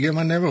میده میگه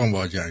من نمیخوام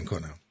با جنگ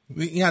کنم.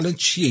 این الان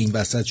چیه این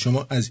وسط؟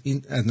 شما از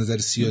این از نظر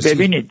سیاسی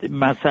ببینید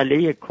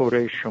مسئله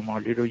کره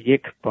شمالی رو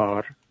یک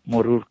بار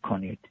مرور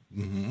کنید.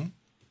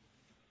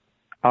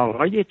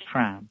 آقای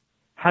ترامپ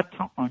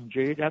حتی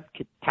آنجایی رفت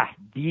که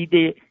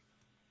تهدید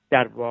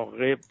در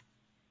واقع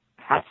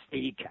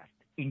هسته‌ای کرد،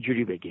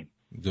 اینجوری بگیم.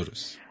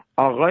 درست.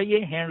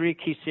 آقای هنری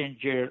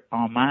کیسینجر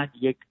آمد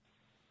یک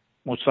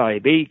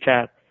مصاحبه‌ای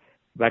کرد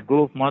و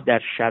گفت ما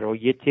در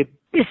شرایط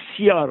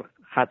بسیار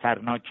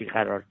خطرناکی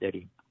قرار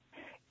داریم.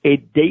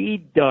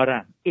 عده‌ای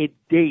دارن،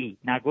 عده‌ای،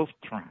 نگفت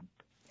ترامپ،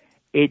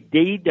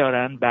 عده‌ای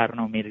دارن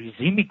برنامه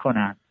ریزی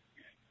میکنن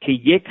که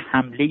یک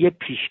حمله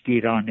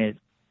پیشگیرانه،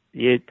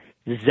 یک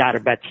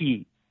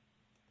ضربتی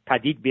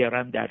پدید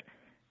بیارن در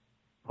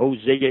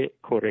حوزه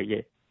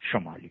کره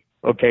شمالی.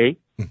 اوکی؟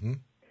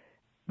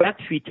 بعد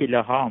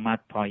فیتیله ها آمد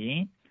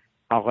پایین،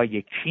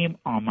 آقای کیم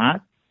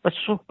آمد و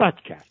صحبت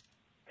کرد.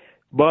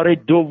 بار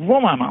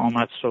دوم هم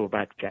آمد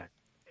صحبت کرد،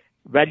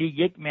 ولی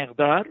یک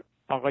مقدار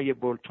آقای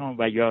بولتون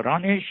و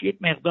یارانش یک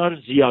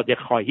مقدار زیاده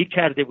خواهی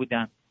کرده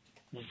بودن،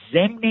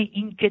 ضمن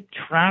اینکه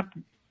ترامپ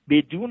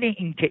بدون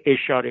اینکه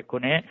اشاره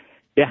کنه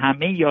به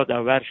همه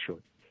یادآور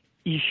شد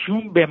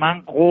ایشون به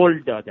من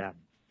قول دادن،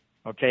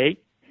 اوکی،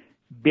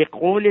 به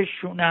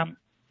قولشونم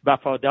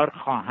وفادار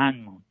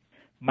خواهند موند.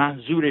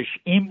 منظورش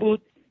این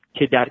بود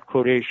که در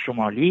کره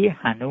شمالی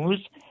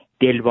هنوز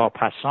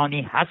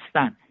دلواپسانی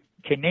هستن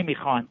که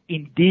نمیخوان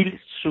این دیل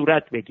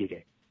صورت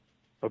بگیره.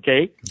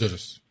 اوکی؟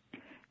 درست.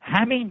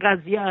 همین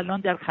قضیه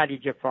الان در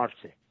خلیج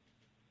فارسه.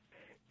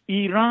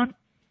 ایران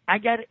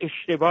اگر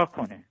اشتباه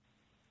کنه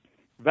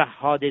و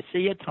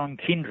حادثه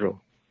تانکین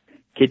رو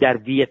که در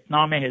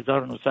ویتنام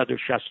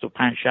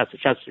 1965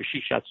 66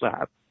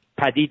 67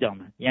 پدید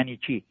آمد، یعنی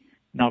چی؟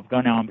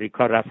 ناوگان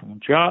آمریکا رفت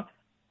اونجا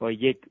با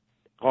یک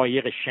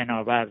قایق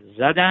شناور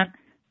زدن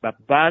و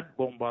بعد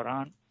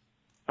بمباران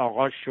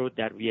آغاز شد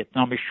در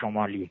ویتنام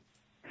شمالی.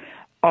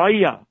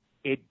 آیا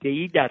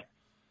عده‌ای در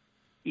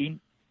این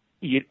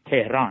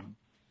تهران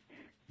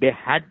به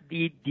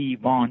حدی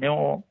دیوانه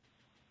و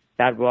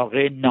در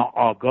واقع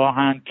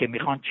ناآگاهند که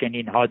میخوان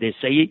چنین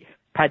حادثه‌ای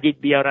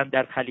پدید بیارن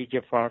در خلیج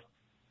فارس؟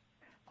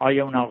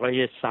 آیا اون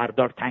آقای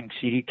سردار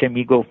تنگسیری که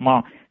میگفت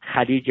ما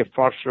خلیج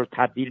فارس رو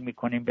تبدیل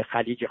میکنیم به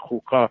خلیج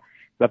خوکا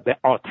و به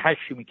آتش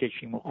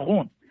میکشیم و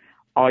خون،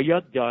 آیا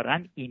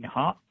دارن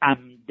اینها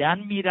عمدن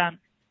میرن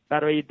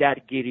برای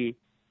درگیری؟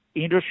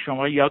 این رو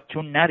شما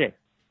یادتون نره.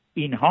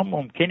 اینها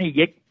ممکنه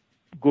یک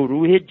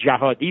گروه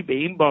جهادی به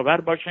این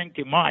باور باشن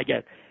که ما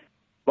اگر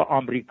با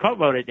آمریکا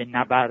وارد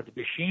نبرد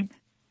بشیم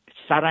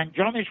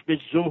سرانجامش به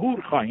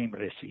ظهور خواهیم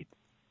رسید.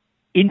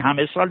 این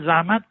همه سال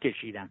زحمت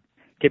کشیدن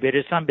که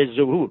برسن به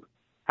ظهور،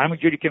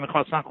 همونجوری که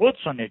میخواستن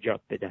خودشون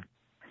نجات بدن.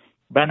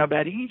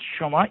 بنابراین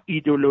شما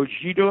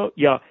ایدئولوژی رو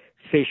یا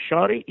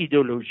فشار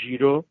ایدئولوژی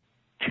رو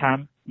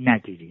کم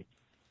نگیرید،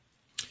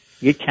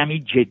 یک کمی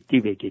جدی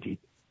بگیرید.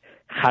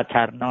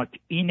 خطرناک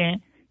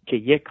اینه که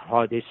یک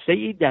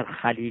حادثه‌ای در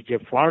خلیج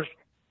فارس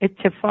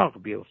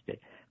اتفاق بیفته.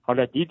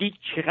 حالا دیدید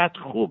چقدر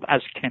خوب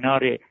از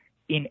کنار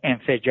این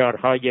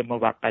انفجارهای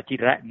موقتی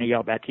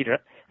نیابتی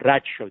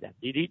رد شدن.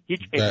 دیدید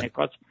هیچ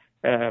انعکاس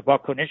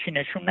واکنشی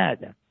نشون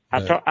نداد،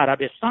 حتی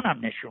عربستان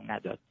هم نشون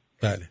نداد.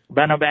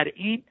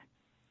 بنابراین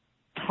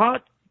تا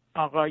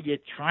آقای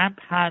ترامپ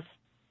هست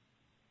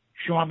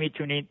شما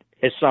میتونید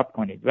حساب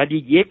کنید، ولی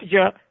یک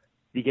جا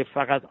دیگه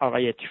فقط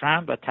آقای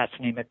ترامپ و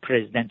تصمیم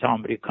پرزیدنت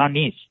آمریکا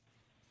نیست،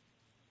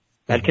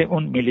 بلکه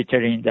اون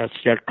میلیتری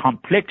اینداستریال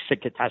کامپلکسه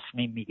که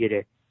تصمیم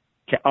میگیره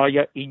که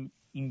آیا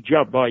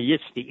اینجا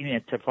بایستی این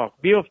اتفاق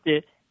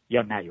بیفته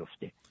یا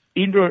نیفته.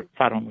 این رو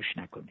فراموش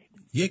نکنید.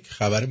 یک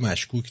خبر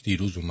مشکوک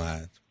دیروز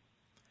اومد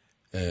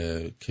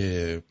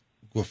که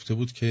گفته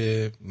بود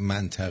که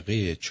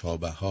منطقه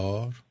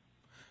چابهار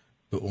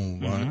به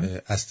عنوان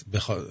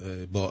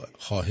با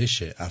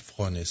خواهش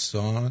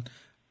افغانستان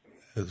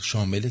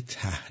شامل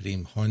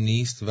تحریم ها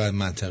نیست و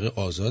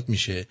منطقه آزاد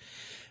میشه.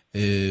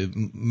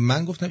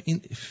 من گفتم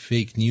این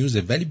فیک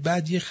نیوزه، ولی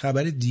بعد یه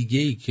خبر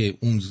دیگه‌ای که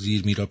اون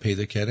زیر میرا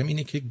پیدا کردم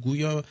اینه که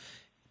گویا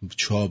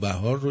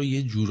چابهار رو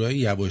یه جورایی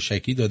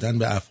یواشکی دادن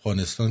به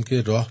افغانستان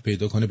که راه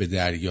پیدا کنه به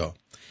دریا.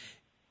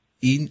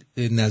 این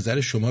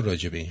نظر شما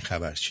راجع به این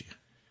خبر چیه؟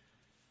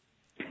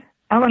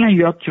 اولا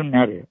یادتون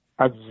نره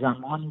از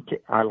زمانی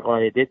که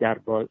القاعده در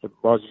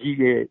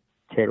بازی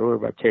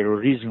ترور و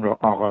تروریسم رو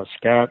آغاز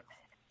کرد،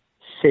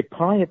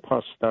 سپاه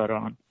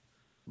پاسداران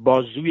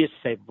بازوی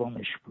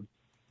سومش بود.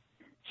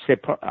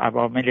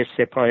 عوامل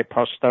سپاه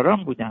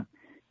پاسداران بودن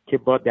که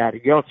با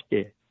دریافت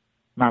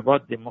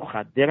مواد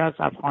مخدر از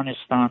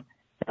افغانستان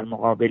در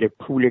مقابل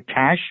پول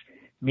کش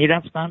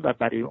میرفتن و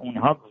برای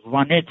اونها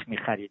وانت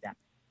میخریدن،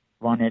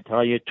 وانت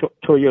های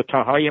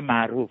تویوتا های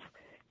معروف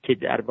که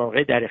در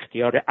واقع در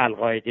اختیار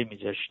القاعده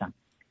میذاشتن.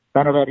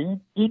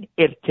 بنابراین این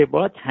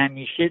ارتباط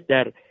همیشه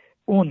در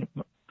اون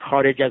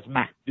خارج از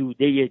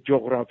محدوده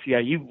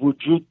جغرافیایی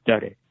وجود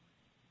داره.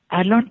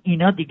 الان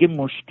اینا دیگه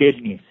مشکل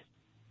نیست.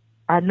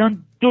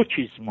 الان دو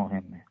چیز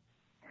مهمه.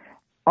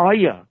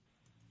 آیا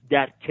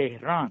در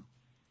تهران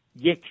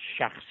یک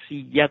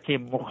شخصیت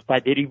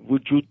مقتدری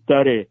وجود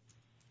داره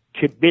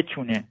که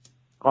بتونه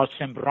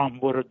قاسم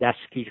رامبو رو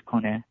دستگیر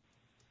کنه؟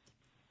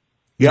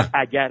 یا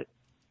اگر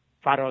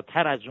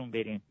فراتر از اون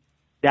بریم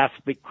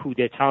دست به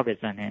کودتا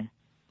بزنه؟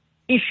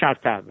 این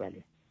شرط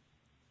اوله.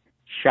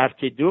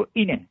 شرط دو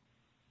اینه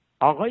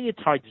آقای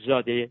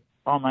تاجزاده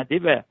آمده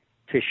و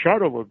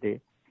فشار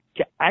آورده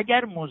که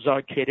اگر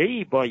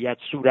مذاکره‌ای باید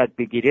صورت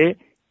بگیره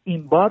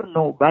این بار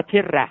نوبت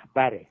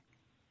رهبره.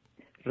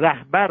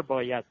 رهبر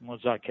باید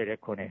مذاکره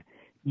کنه،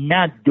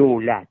 نه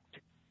دولت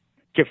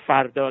که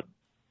فردا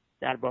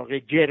در واقع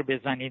جر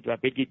بزنید و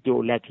بگید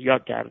دولتی‌ها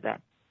کردن.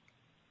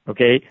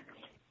 اوکی؟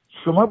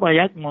 شما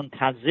باید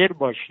منتظر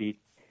باشید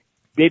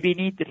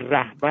ببینید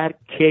رهبر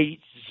کی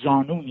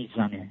زانو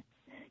میزنه،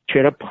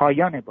 چرا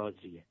پایان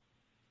بازیه.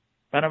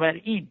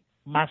 بنابراین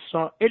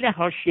مسائل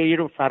حاشیه‌ای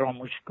رو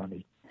فراموش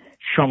کنید.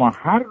 شما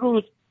هر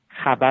روز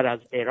خبر از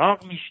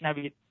عراق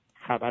میشنوید،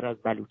 خبر از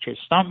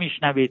بلوچستان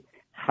میشنوید،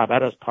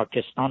 خبر از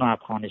پاکستان و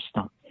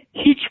افغانستان.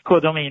 هیچ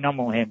کدوم اینا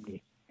مهم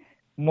نیست.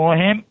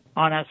 مهم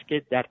آن است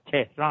که در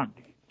تهران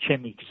چه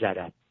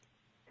میگذرد.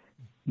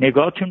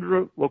 نگاهتون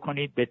رو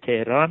بکنید به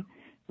تهران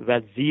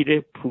و زیر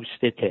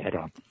پوست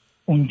تهران.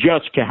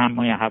 اونجاست که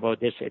همه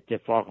حوادث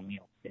اتفاق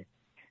میفته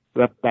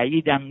و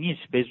بعیدم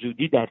نیست به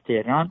زودی در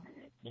تهران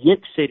یک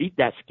سری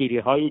دستگیری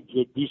های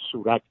جدی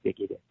صورت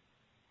بگیره.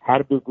 هر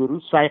دو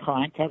گروه سعی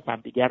خواهند کرد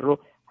همدیگر رو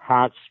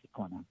حذف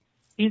کنن.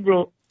 این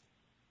رو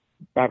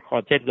در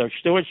خاطر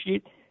داشته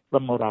باشید و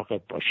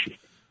مراقب باشید.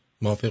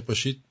 موافق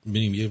باشید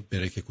بریم یه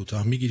بریک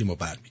کوتاه میگیریم و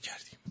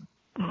برمیگردیم.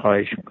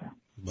 خواهش میکنم.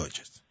 با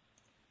اجازه.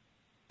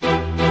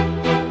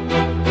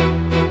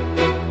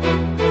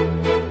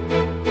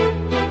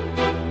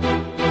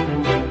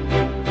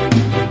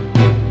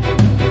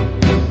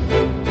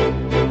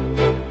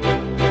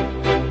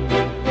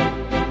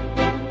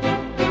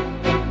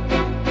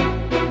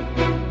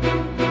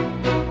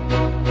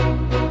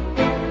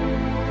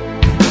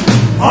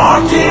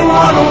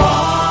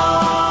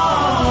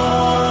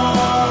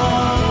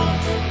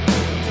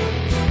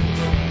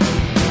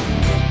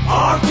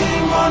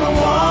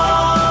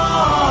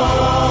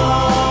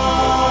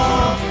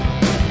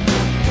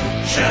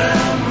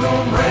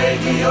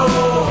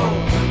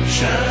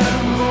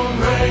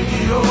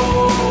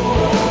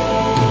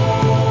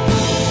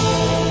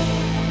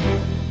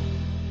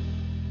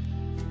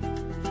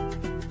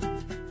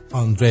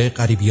 آندره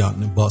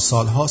قریبیان با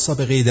سالها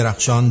سابقه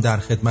درخشان در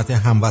خدمت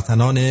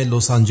هموطنان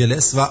لس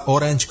آنجلس و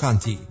اورنج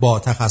کانتی با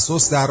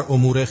تخصص در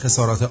امور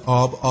خسارات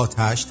آب،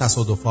 آتش،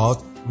 تصادفات،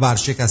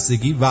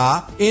 ورشکستگی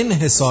و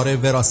انحصار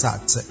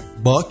وراثت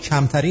با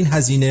کمترین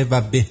هزینه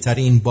و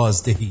بهترین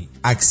بازدهی.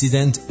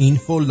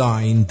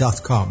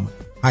 accidentinfoline.com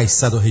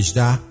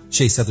 818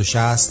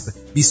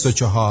 660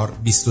 24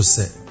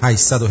 23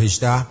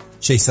 818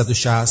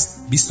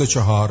 660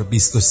 24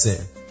 23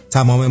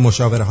 تمام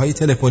مشاوره‌های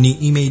تلفنی،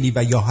 ایمیلی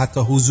و یا حتی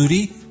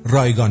حضوری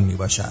رایگان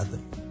میباشد.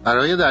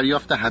 برای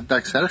دریافت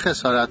حداکثر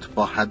خسارت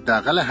با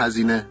حداقل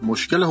هزینه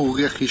مشکل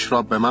حقوقی خیش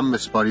را به من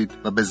بسپارید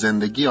و به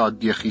زندگی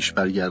عادی خیش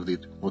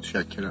برگردید.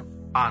 متشکرم.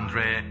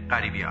 اندره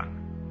غریبیان.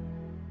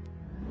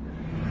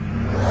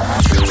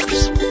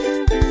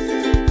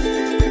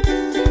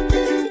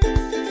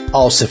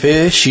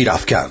 آصف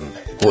شیرافکن،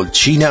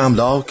 گلچین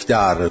املاک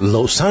در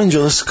لس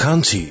آنجلس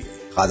کانتی.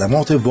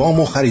 خدمات وام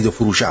و خرید و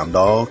فروش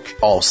املاک.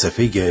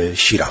 آصفه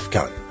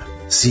شیرافکن.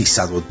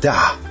 310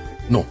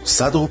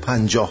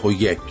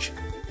 951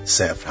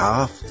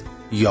 07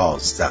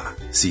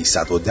 11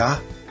 310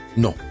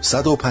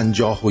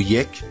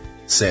 951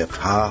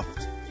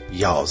 07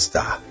 11.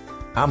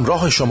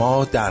 همراه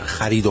شما در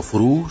خرید و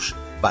فروش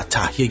و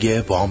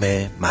تهیه وام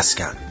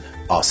مسکن.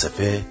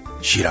 آصف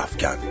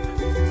شیرافکن.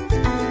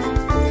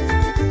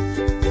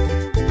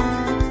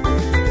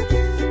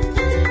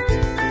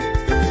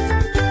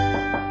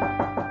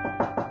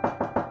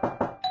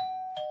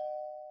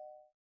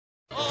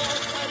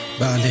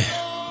 بله،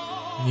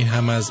 این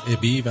هم از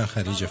ابی و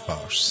خلیج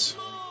فارس.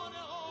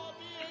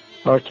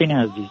 آرتین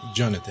عزیز،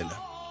 جان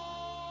دلم،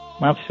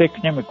 من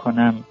فکر نمی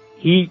کنم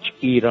هیچ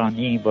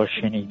ایرانی با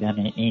شنیدن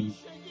این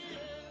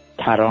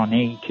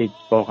ترانه‌ای که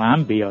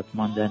واقعا به یاد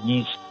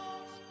ماندنی است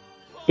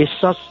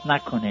احساس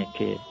نکنه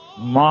که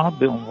ما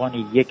به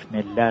عنوان یک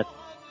ملت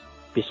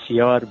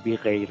بسیار بی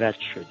غیرت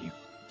شدیم.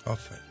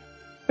 آفرین.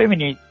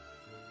 ببینید،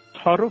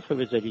 تعارف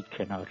بذارید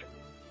کنار.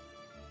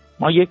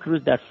 ما یک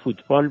روز در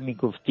فوتبال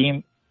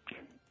میگفتیم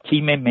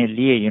تیم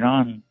ملی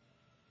ایران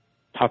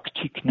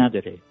تاکتیک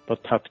نداره، با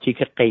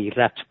تاکتیک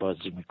غیرت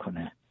بازی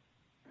میکنه.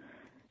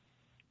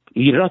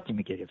 ایراد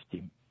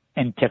میگرفتیم،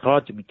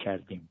 انتقاد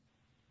میکردیم،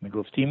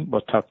 میگفتیم با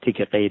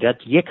تاکتیک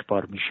غیرت یک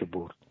بار میشه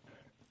برد،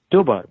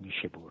 2 بار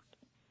میشه برد.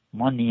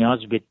 ما نیاز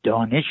به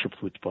دانش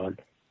فوتبال،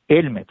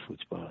 علم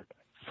فوتبال،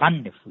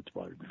 فن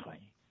فوتبال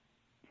میخواییم.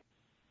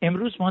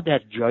 امروز ما در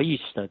جایی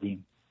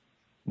ایستادیم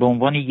به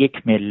عنوان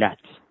یک ملت،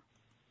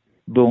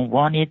 به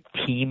عنوان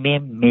تیم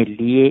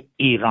ملی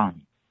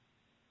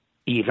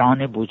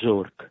ایران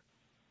بزرگ،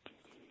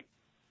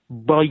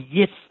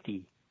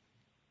 بایستی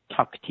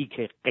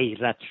تاکتیک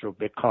غیرت رو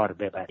به کار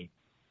ببریم.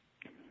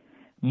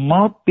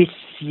 ما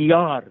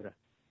بسیار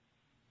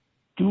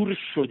دور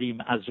شدیم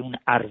از اون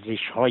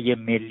ارزش‌های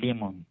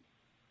ملیمون.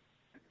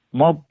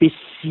 ما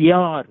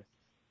بسیار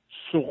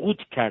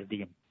سقوط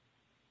کردیم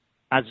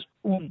از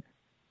اون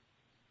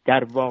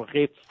در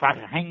واقع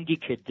فرهنگی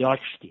که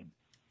داشتیم.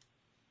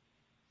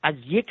 از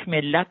یک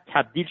ملت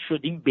تبدیل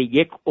شدیم به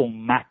یک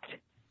امت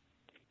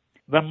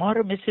و ما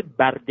رو مثل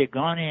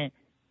بردگان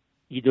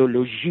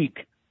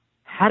ایدئولوژیک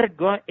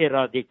هرگاه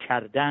اراده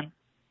کردن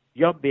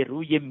یا به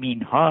روی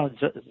مینها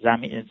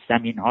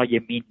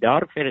زمینهای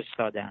میندار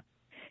فرستادن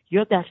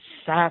یا در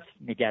صف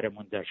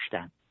نگرمون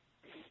داشتن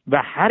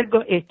و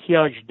هرگاه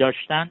احتیاج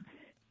داشتن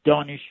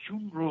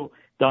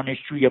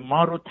دانشجوی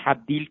ما رو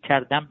تبدیل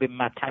کردن به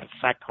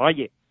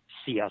مترسک‌های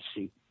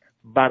سیاسی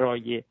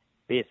برای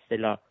به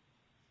اصطلاح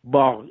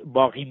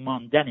باقی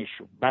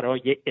ماندنشون،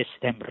 برای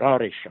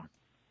استمرارشون.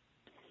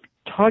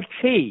 تا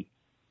کی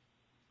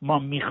ما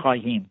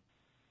میخواهیم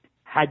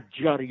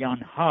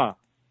حجاریان ها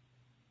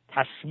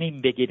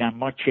تصمیم بگیرن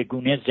ما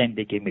چگونه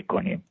زندگی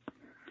میکنیم؟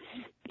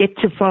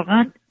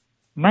 اتفاقا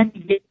من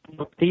یک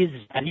نکته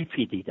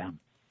ظریفی دیدم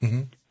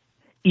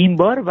این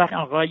بار وقت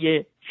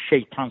آقای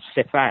شیطان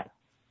صفت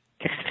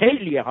که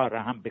خیلی ها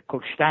را هم به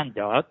کشتن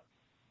داد،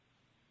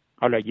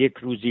 حالا یک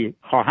روزی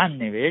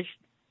خواهند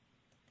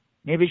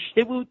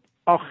نوشته بود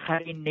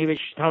آخرین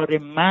نوشتار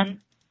من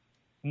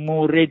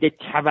مورد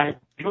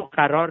توجه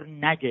قرار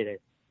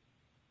نگرفت،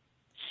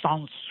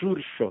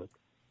 سانسور شد.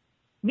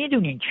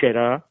 میدونین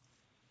چرا؟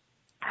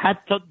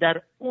 حتی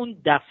در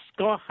اون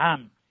دستگاه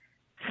هم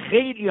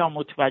خیلی ها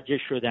متوجه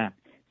شدن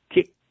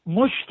که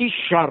مشتی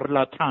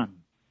شارلاتان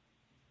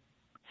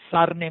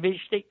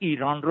سرنوشت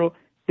ایران رو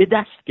به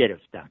دست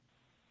گرفتن.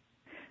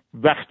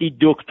 وقتی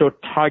دکتر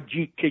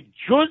تاجی که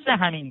جز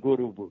همین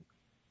گروه بود،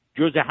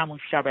 جز همون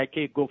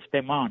شبکه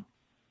گفتمان،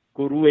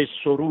 گروه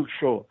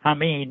سروش و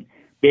همه این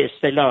به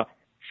اصطلاح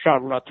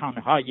شارلاتان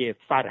های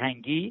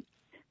فرهنگی،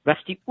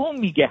 وقتی اون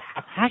میگه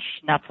 7-8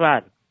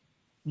 نفر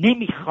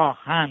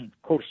نمیخواهند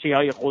کرسی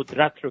های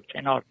قدرت رو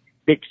کنار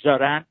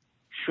بگذارن،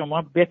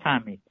 شما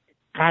بفهمید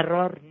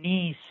قرار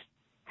نیست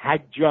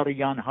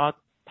حجاریان ها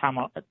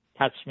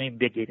تصمیم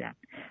بگیرن.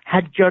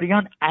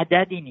 حجاریان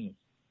عددی نیست،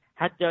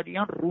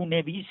 حجاریان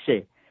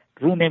رونویسه،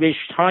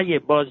 رونوشت های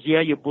بازی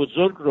های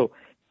بزرگ رو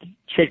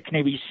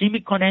چرکنویسی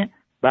میکنه،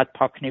 بعد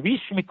پاکنویس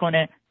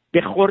میکنه،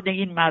 به خورد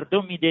این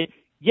مردم میده،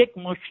 یک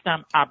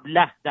مشتم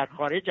ابله در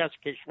خارج از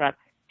کشور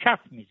کف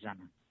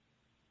میزنن.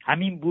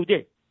 همین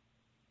بوده.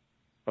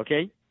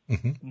 اوکی؟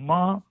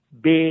 ما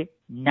به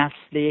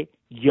نسل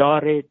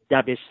یار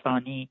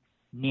دبستانی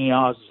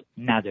نیاز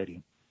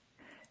نداریم.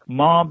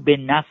 ما به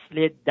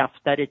نسل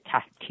دفتر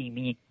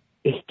تحکیمی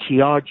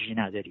احتیاج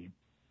نداریم.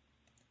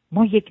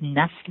 ما یک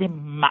نسل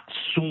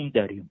معصوم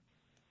داریم،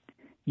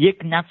 یک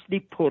نسلی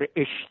پر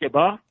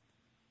اشتباه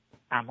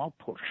اما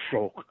پر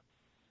شوق.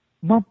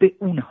 ما به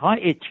اونها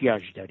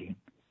احتیاج داریم.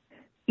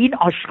 این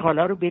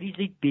آشغالا رو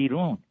بریزید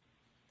بیرون.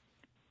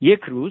 یک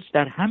روز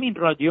در همین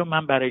رادیو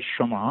من برای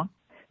شما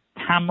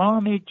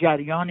تمام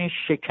جریان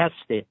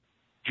شکست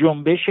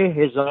جنبش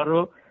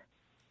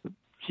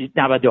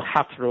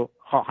 1097 رو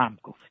خواهم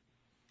گفت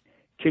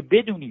که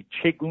بدونید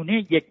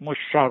چگونه یک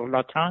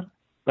مشارلاتان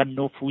و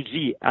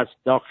نفوذی از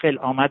داخل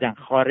آمدن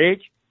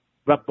خارج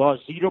و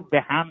بازی رو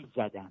به هم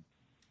زدن.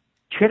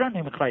 چرا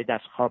نمیخواید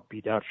از خواب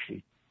بیدار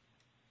شید؟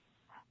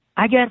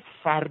 اگر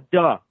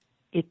فردا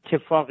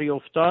اتفاقی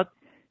افتاد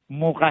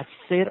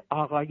مقصر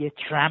آقای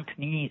ترامپ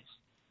نیست،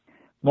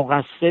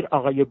 مقصر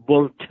آقای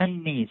بولتن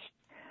نیست.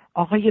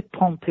 آقای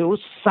مپئو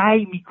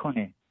سعی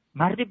میکنه،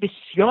 مرد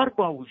بسیار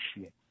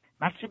باهوشیه،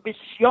 مرد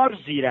بسیار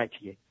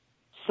زیرکیه،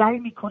 سعی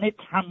میکنه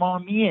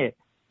تمامی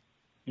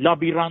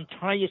لابیرانت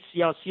های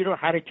سیاسی رو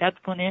حرکت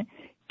کنه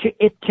که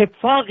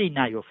اتفاقی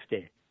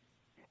نیفته.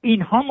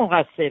 اینها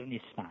مقصر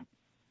نیستن،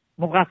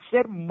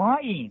 مقصر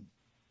ماییم.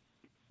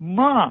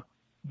 ما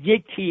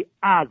یکی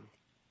از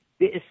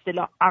به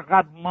اصطلاح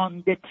عقب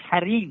مانده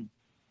ترین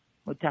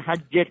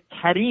متحجر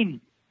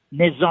ترین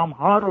نظام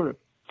ها رو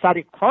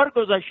سر کار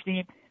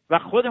گذاشتیم و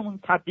خودمون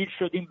تبدیل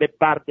شدیم به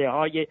برده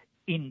های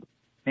این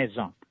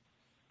نظام.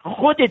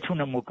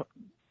 خودتون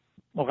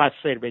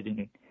مقصر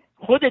بدونید،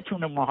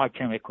 خودتون رو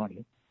محاکمه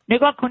کنید.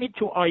 نگاه کنید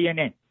تو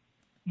آینه،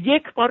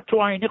 یک بار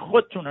تو آینه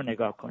خودتون رو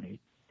نگاه کنید،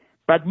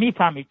 بعد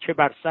میفهمید چه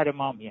بر سر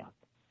ما میاد.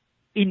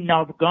 این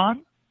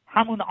ناوگان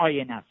همون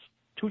آینه است،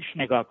 توش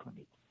نگاه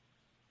کنید.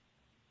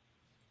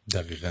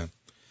 دقیقاً.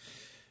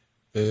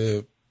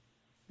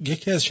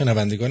 یکی از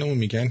شنوندگانمون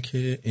میگن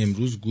که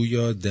امروز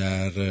گویا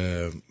در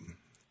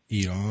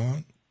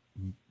ایران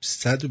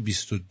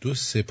 122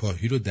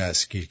 سپاهی رو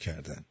دستگیر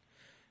کردن.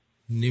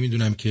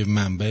 نمیدونم که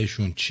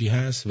منبعشون چی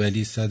هست،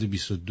 ولی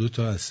 122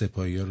 تا از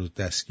سپاهی ها رو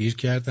دستگیر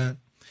کردن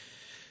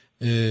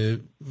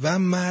و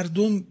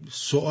مردم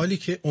سوالی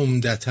که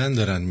عمدتاً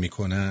دارن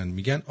میکنن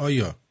میگن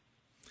آیا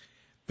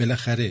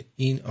بالاخره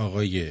این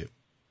آقای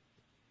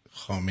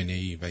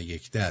خامنه‌ای و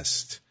یک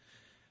دست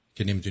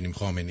که نمیدونیم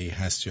خامنه‌ای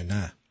هست یا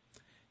نه،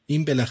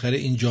 این بالاخره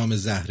این جام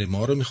زهر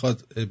ما رو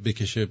میخواد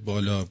بکشه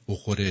بالا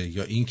بخوره،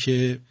 یا این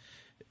که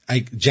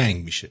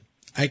جنگ میشه؟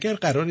 اگر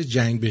قرار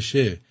جنگ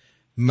بشه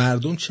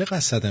مردم چقدر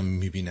صدمه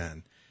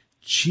میبینن؟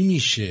 چی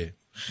میشه؟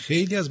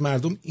 خیلی از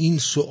مردم این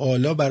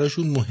سوالا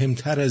براشون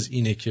مهمتر از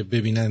اینه که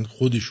ببینن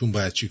خودشون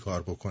باید چی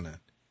کار بکنن.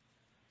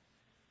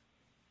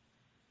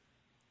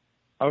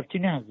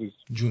 آرتین عزیز،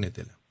 جون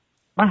دلم،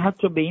 من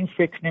حتی به این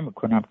فکر نمی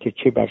کنم که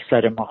چه بر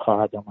سر ما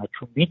خواهد آمد،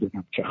 چون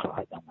میدونم چه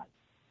خواهد آمد.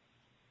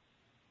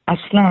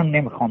 اصلا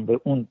نمیخوام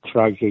به اون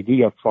تراژدی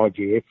یا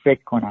فاجعه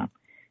فکر کنم،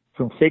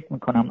 چون فکر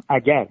میکنم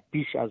اگر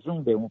بیش از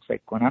اون به اون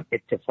فکر کنم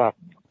اتفاق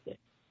میفته.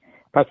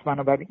 پس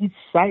بنابراین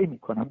سعی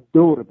میکنم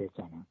دور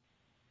بزنم.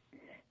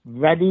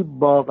 ولی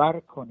باور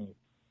کنید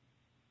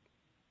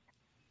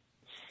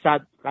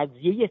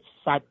قضیه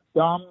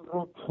صدام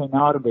رو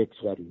کنار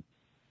بگذارید،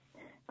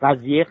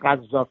 قضیه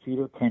قذافی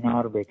رو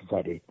کنار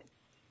بگذارید،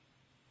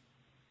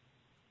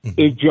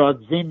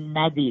 اجازه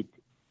ندید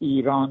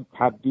ایران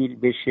تبدیل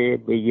بشه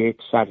به یک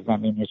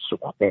سرزمین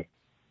سوخته.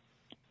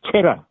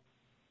 چرا؟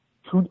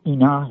 چون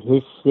اینا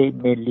حس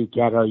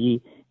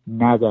ملیگرایی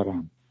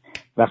ندارن.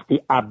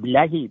 وقتی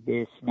ابلهی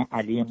به اسم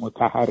علی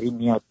مطهری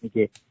میاد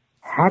میگه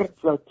هر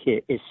جا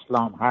که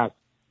اسلام هست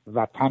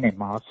وطن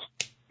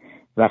ماست،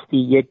 وقتی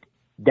یک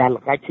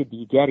دلغک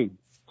دیگری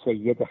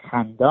سید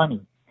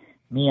خندانی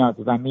میاد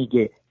و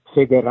میگه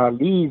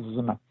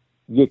فدرالیسم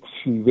یک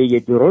شیوه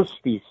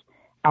درستی است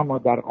اما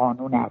در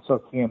قانون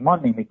اساسی ما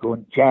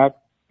نمی‌گنجد،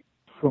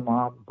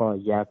 شما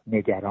باید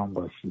نگران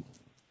باشید،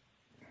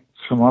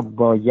 شما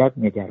باید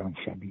نگران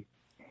شوید.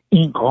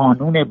 این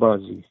قانون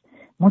بازی است.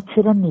 ما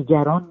چرا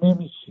نگران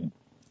نمیشیم؟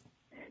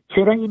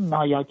 چرا این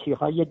نایاکی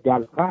های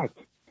دلغک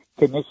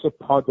که مثل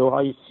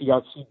پادوهای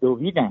سیاسی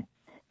دویدن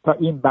تا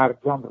این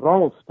برجام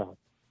راه افتاد،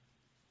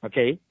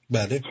 اوکی؟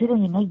 بله. چرا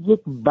اینا یک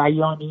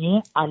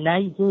بیانیه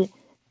علیه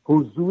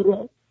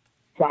حضور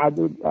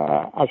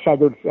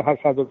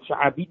اشهد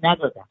شعبی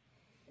ندادن؟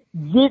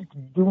 یک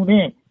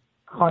دونه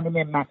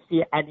خانم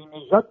مسیح علی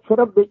نژاد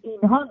چرا به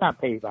اینها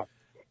نپیوست؟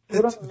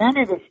 چرا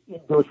ننوشت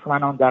این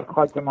دشمنان در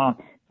خاک ما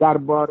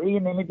درباره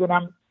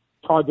نمیدونم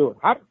چادر،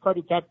 هر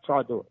کاری کرد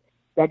چادر،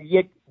 در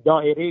یک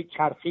دایره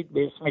چرخید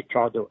به اسم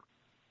چادر.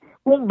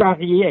 اون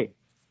بقیه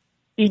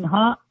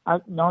اینها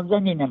از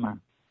نازنین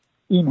من،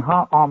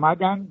 اینها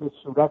آمدن به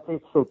صورت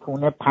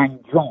ستون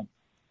پنجم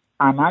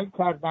عمل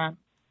کردن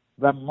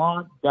و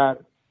ما در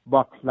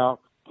باطلاق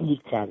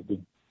گیر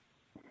کردیم.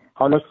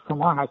 حالا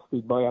شما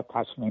هستید باید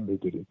تصمیم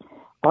بگیرید.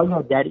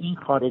 آیا در این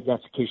خارج از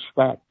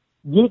کشور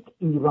یک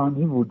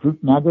ایرانی وجود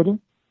نداره؟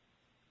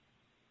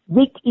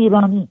 یک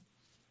ایرانی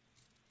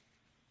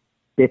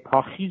به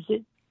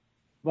پاخیزه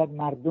و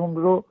مردم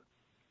رو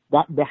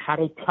به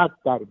حرکت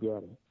در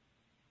بیاره.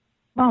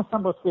 من اصلا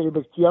با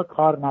سلبریتی ها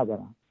کار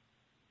ندارم،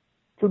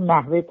 چون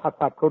نحوه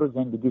تفکر و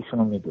زندگیشون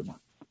رو میدونم.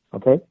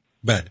 اوکی؟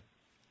 بله.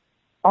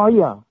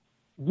 آیا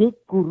یک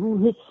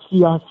گروه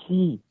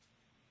سیاسی،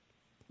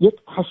 یک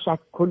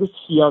تشکل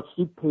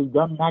سیاسی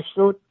پیدا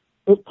نشد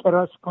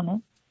اعتراض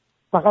کنه؟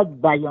 فقط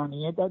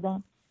بیانیه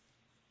دادن.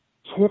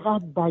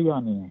 چقدر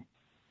بیانیه،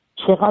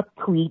 چقدر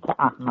توییت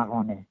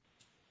احمقانه،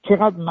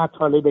 چقدر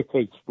مطالب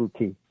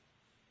فیسبوکی.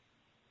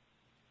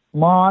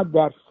 ما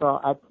در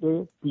ساعت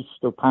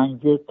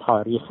 25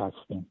 تاریخ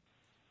هستیم.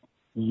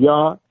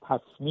 یا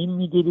تصمیم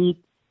میگیرید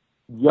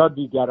یا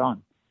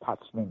دیگران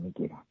تصمیم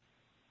میگیرن.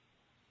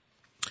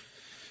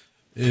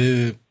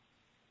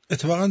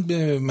 اتفاقا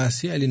به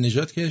مسیح علی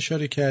نژاد که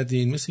اشاره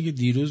کردین، مثل که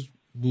دیروز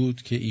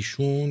بود که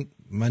ایشون،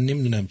 من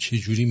نمیدونم چه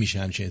جوری میشه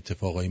همچین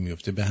اتفاقایی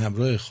میفته، به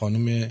همراه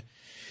خانم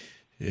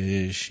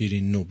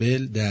شیرین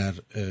نوبل در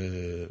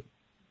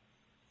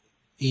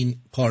این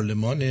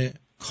پارلمان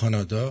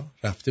کانادا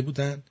رفته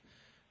بودن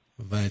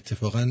و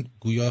اتفاقا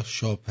گویا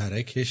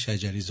شاپرک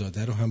شجری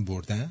زاده رو هم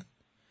بردن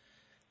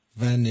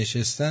و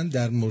نشستن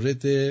در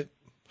مورد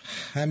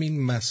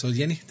همین مسائل،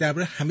 یعنی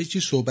درباره همه چی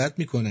صحبت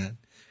میکنن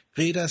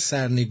غیر از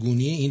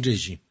سرنگونی این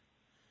رژیم.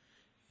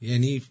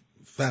 یعنی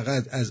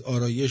فقط از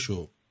آرایش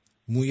و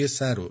موی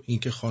سر و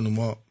اینکه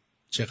خانوما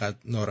چقدر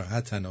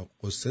ناراحتن و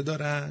قصه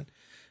دارن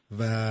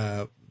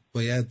و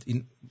باید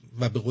این،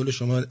 و به قول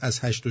شما از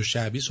هشت و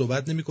شعبی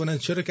صحبت نمی کنن.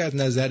 چرا که از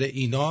نظر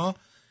اینا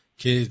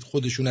که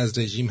خودشون از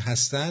رژیم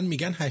هستن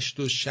میگن هشت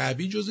و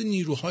شعبی جز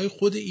نیروهای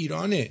خود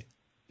ایرانه.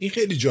 این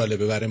خیلی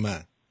جالبه برای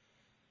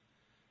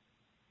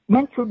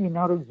من چون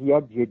اینا رو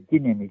زیاد جدی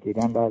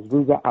نمیگیرم و از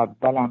روز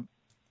اولم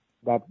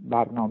در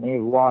برنامه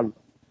وال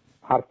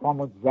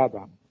حرفامو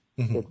زدم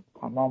که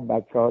تمام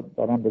بچه ها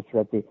دارن به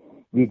صورت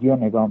ویدیو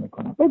نگاه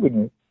میکنن.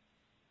 ببینید،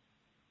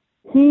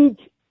 هیچ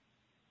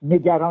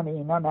نگران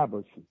اینا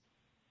نباشید،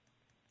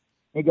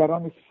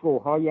 نگران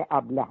شوهای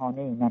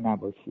ابلهانه اینا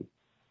نباشید.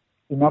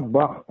 اینا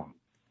باختن،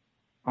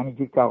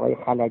 همینجور که آقای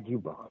خلجی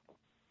باخت.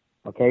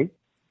 اوکی؟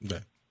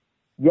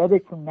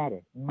 یادتون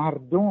نره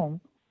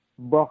مردم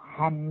با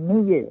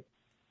همه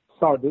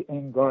ساده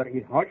انگاری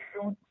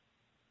هاشون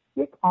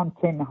یک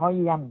آنتن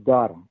هایی هم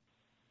دارن.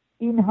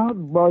 اینها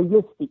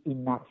بایستی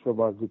این نقش رو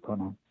بازی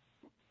کنن.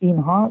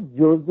 اینها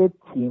جزء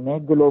تیم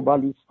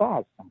گلوبالیستا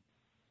هستن،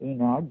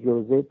 اینا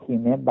جزء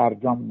تیم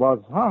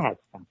برجامبازها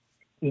هستن،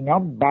 اینا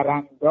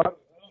برانداز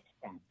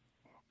نیستن.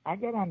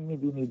 اگر هم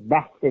میبینید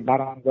بحث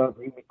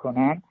براندازی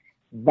میکنن،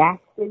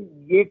 بحث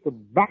یک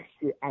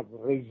بخشی از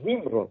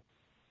رژیم رو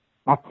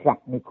مطرح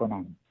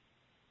میکنن.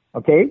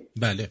 اوکی؟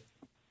 بله.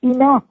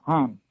 اینا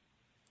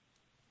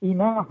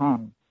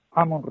هم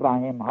همون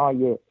رحم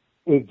های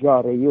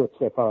اجاره‌ای و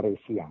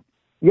سفارشی هم.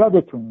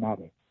 یادتون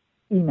نره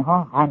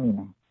اینها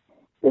همینن.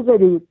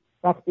 بذارید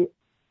وقتی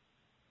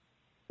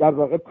در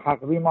واقع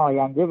تقویم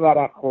آینده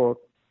ورق خورد،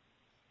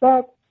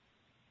 بعد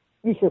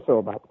میشه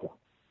صحبت کرد.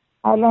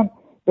 الان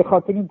به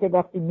خاطر اینکه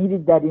وقتی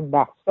میرید در این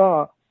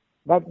بحثا،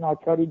 بعد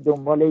ناچاری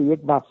دنبال یک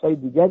بحثای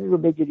دیگری رو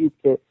بگیرید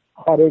که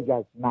خارج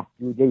از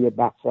محدوده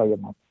بحثای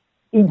ما.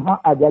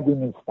 اینها عددی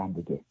نیستن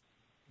دیگه.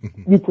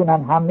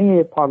 میتونن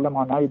همه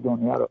پارلمان‌های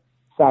دنیا رو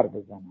سر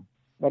بزنن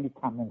ولی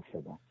تموم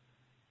شدن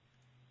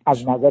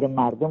از نظر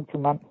مردم. که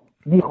من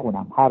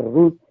میخونم هر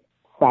روز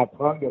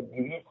صدها یا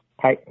 200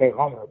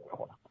 پیغام رو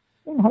میخونم،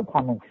 اینها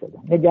تموم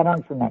شدن،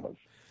 نگرانشون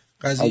نباشید.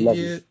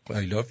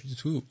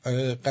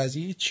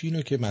 قضیه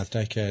چینو که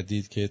مطرح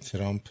کردید که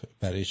ترامپ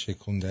برای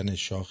شکوندن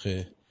شاخ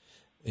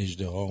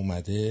اژدها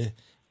اومده،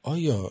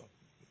 آیا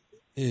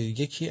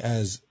یکی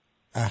از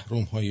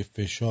اهرم‌های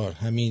فشار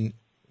همین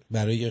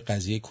برای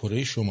قضیه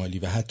کره شمالی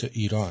و حتی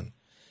ایران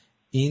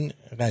این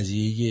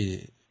قضیه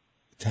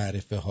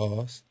تعرفه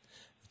هاست؟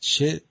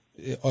 چه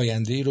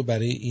آینده‌ای رو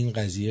برای این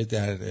قضیه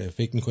در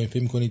فکر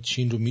میکنید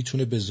چین رو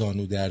میتونه به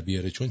زانو در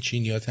بیاره؟ چون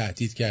چینی‌ها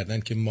تهدید کردن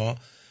که ما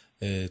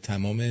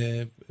تمام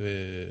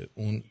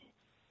اون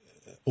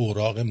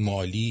اوراق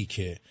مالی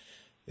که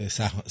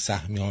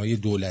سهمیه‌های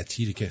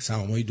دولتی که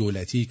سهام‌های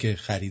دولتی که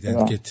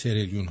خریدن که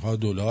تریلیون ها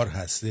دلار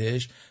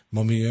هستش،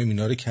 ما میایم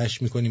اینا رو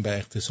کشف میکنیم و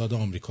اقتصاد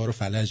آمریکا رو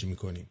فلج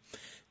میکنیم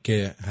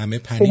که همه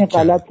پنیک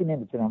کردن. غلطی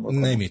نمیتونن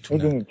بکنن.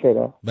 نمیتونن.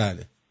 چرا؟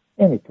 بله.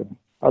 نمیتونن.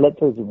 حالا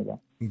توضیح میدم.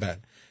 بله.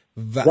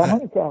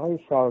 زمانی که آقای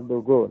شارل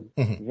دوگل،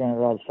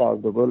 ژنرال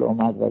شارل دوگل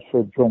اومد و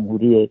شد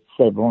جمهوری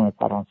سوم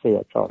فرانسه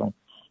یا چهارم،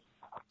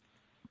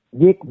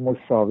 یک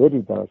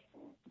مشاوری داشت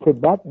که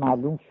بعد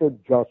معلوم شد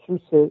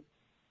جاسوس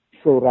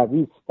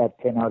شوروی است در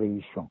کنار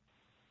ایشون،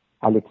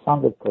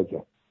 الکساندر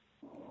کوجا.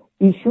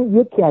 ایشون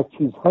یکی از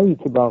چیزهایی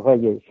که به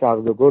آقای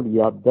شارل دوگل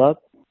یاد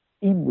داد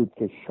این بود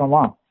که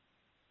شما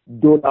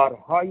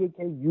دلارهایی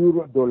که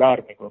یورو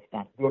دلار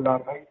میگفتن،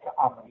 دلارهایی که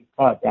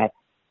آمریکا در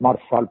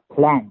مارشال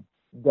پلان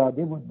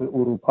داده بود به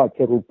اروپا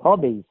که اروپا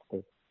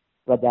بیسته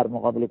و در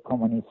مقابل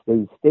کمونیست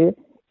بیسته،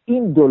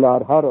 این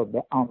دلارها رو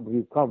به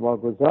آمریکا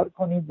واگذار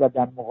کنید و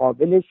در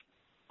مقابلش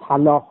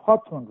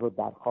طلاهاتون رو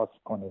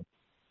درخواست کنید.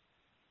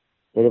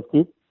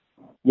 گرفتید؟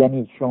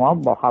 یعنی شما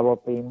با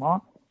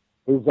هواپیما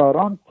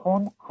هزاران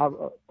تن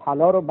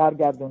طلا رو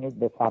برگردونید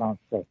به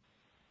فرانسه.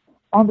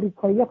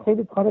 آمریکایی‌ها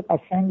خیلی کار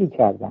قشنگی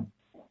کردن،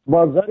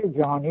 بازار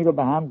جهانی رو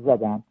به هم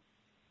زدن،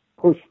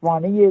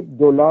 پشتوانه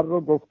دلار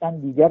رو گفتن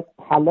دیگر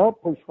طلا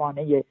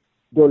پشتوانه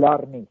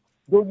دلار نیست،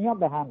 دنیا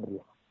به هم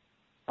ریخت.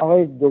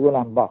 آقای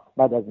دوگلن باخت،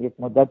 بعد از یک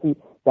مدتی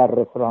در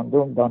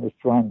رفراندوم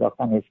دانشجو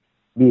انداختنش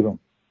بیرون.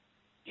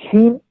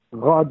 چین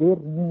قادر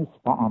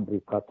نیست با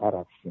آمریکا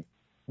طرف شه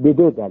به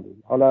دو دلیل.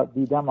 حالا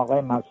دیدم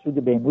آقای مسعود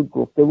بهمود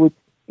گفته بود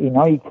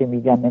اینایی که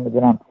میگن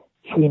نمیدونم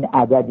چین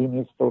عددی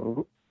نیست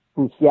و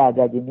روسیه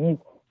عددی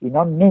نیست،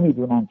 اینا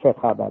نمیدونن چه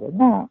خبره.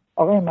 نه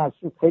آقای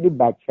مسعود خیلی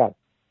بچه است.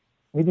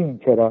 میدونین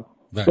چرا؟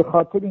 به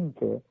خاطر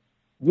اینکه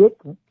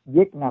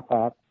یک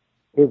نفر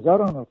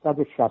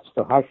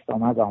 1968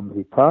 آمد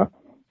آمریکا،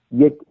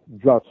 یک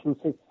جاسوس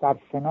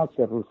سرشناس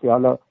روسی،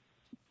 حالا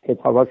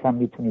کتاباش هم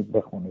میتونید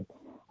بخونید،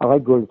 آقای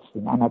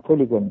گلدستین،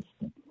 آناتولی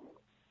گلدستین.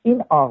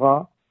 این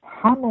آقا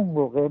همون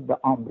موقع به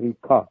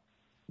آمریکا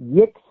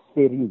یک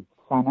سری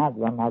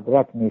سند و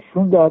مدرک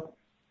نشون داد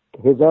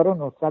که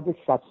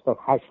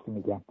 1968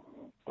 میگم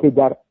که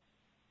در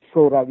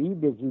شوروی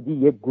به زودی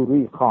یک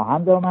گروهی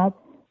خواهند آمد،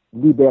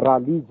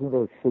 لیبرالیسم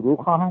رو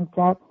شروع خواهند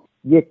کرد،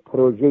 یک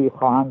پروژه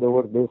خواهند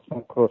آورد به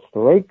اسم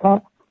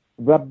کروسترویکا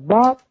و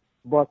بعد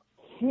با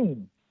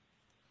چین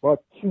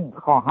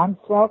خواهند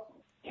ساخت.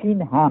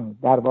 چین هم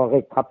در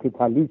واقع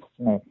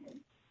کاپیتالیسم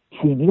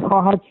چینی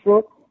خواهد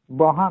شد،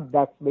 با هم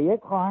دست به یک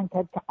خواهند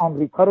کرد که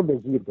آمریکا رو به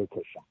زیر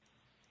بکشن.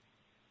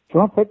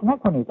 شما فکر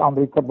نکنید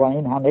آمریکا با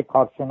این همه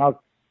کارشناس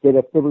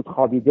گرفته بود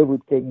خوابیده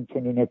بود که این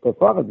چنین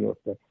اتفاق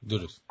بیفته.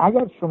 درست.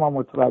 اگر شما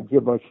متوجه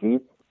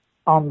باشید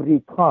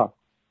آمریکا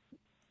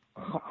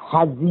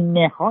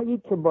هزینه هایی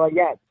که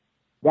باید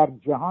در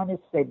جهان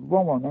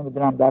سوم و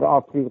نمیدونم در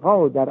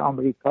آفریقا و در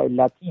آمریکای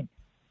لاتین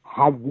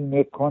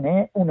هزینه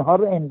کنه، اونها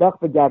رو انداخت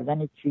به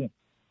گردن چین.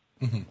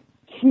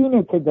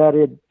 چینه که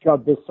داره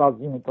جاده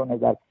سازی میکنه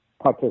در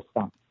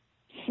پاکستان،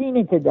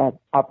 چینه که در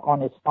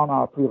افغانستان و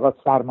آفریقا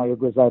سرمایه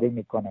گذاری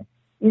میکنه.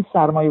 این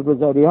سرمایه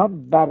گذاری ها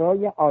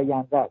برای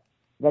آینده است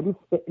ولی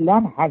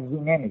فعلا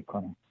هزینه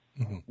میکنه.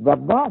 و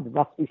بعد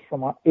وقتی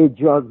شما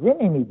اجازه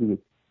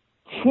نمیدید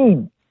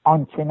چین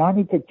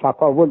آنچنانی که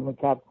چپاول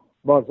میکرد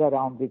بازار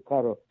آمریکا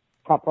رو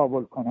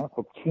چپاول کنه،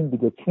 خب چین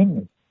دیگه چین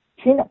نیست.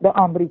 چین به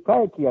آمریکا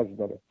احتیاج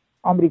داره،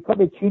 آمریکا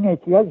به چین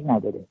احتیاج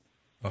نداره.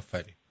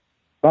 آفرین.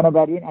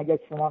 بنابراین اگر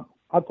شما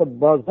حتی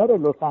بازار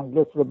لس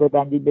آنجلس رو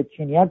ببندید به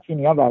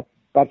چینی‌ها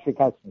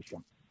برشکست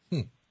میشن.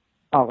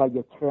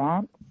 آقای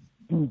ترامپ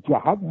بی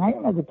جهت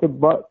نیومده که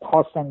با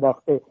تاس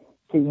انداخته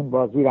که این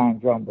بازی رو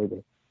انجام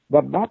بده.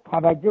 و بعد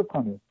توجه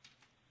کنید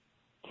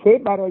چه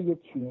برای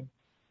چین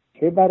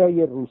چه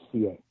برای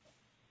روسیه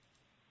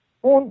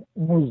اون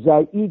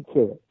موزاییک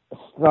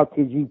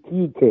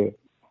استراتژیکی که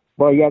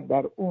باید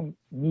در اون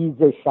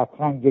میز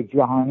شطرنج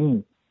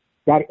جهانی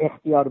در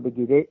اختیار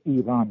بگیره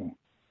ایرانه.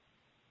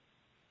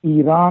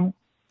 ایران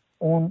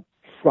اون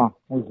شاه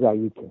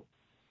موزاییکه.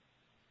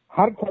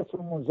 هر کس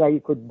اون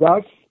موزاییکو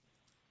داشت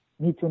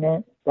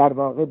میتونه در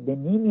واقع به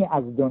نیمی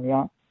از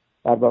دنیا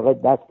در واقع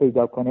دست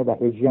پیدا کنه و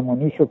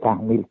هژمونیشو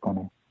تحمیل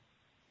کنه.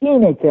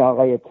 اینه که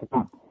آقای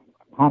ترامپ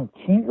هم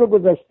چین رو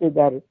گذاشته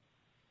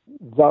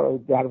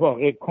در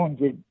واقع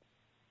کنج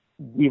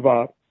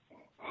دیوار،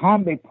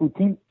 هم به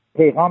پوتین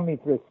پیغام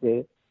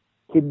میفرسته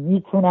که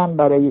میتونن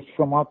برای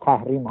شما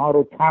تحریم ها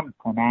رو کم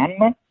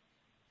کنن.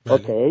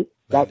 اوکی،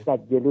 دست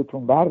از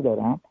جلوتون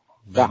بردارم.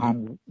 و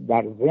هم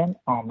در ضمن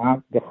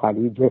آمد به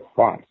خلیج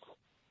فارس.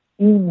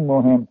 این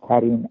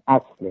مهمترین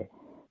اصله.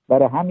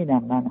 برای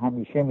همینم من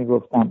همیشه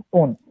میگفتم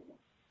اون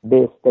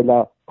به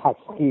اصطلاح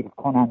تسخیر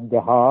کننده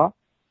ها،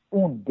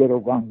 اون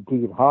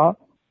گروگانگیرها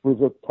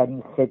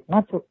بزرگترین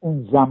خدمت رو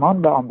اون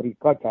زمان به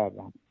آمریکا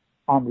کردن.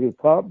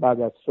 آمریکا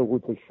بعد از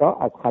سقوط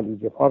شاه از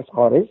خلیج فارس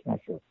خارج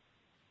نشد.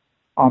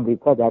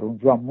 آمریکا در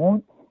اونجا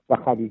موند و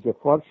خلیج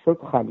فارس شد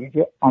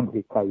خلیج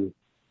آمریکایی.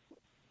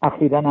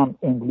 اخیراً هم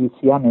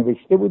انگلیسی ها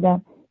نوشته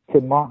بودن که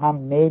ما هم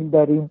میل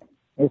داریم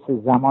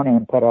مثل زمان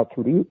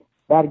امپراتوری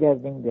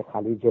برگردیم به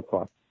خلیج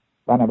فارس.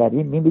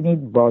 بنابراین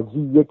میبینید بازی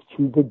یک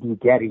چیز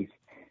دیگری است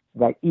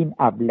و این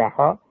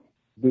ابله‌ها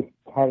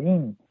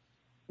بهترین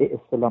به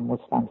اصطلاح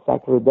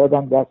مستمسک رو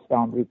دادن دست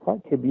آمریکا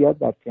که بیاد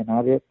در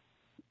کنار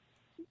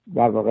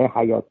در واقع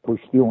حیات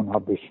پشتی اونها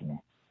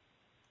بشینه.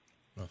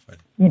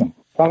 اینه.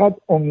 فقط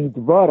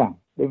امیدوارم،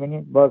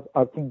 ببینید باز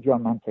آرتین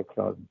جان من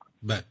تکرار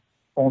میکنم،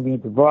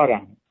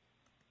 امیدوارم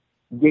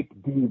یک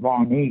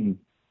دیوانه‌ای،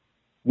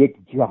 یک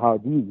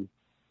جهادی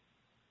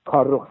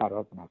کار رو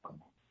خراب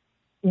نکنه.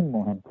 این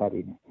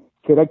مهمترینه،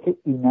 چرا که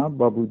اینا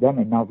با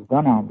بودن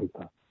ناودان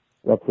آمریکا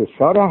و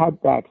فشار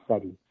حد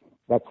اکثری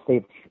و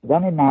سیف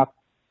شدن نفت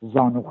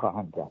زانو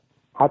خواهند زد.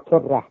 حتی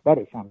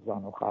رهبرش هم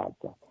زانو خواهد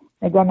زد.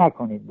 نگاه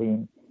نکنید به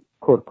این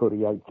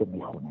کرکوریایی که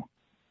میخونه.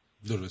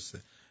 درسته.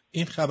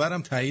 این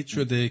خبرم تایید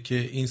شده که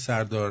این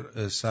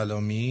سردار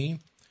سلامی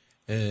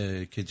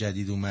که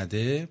جدید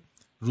اومده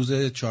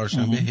روز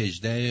چهارشنبه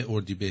 18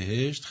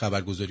 اردیبهشت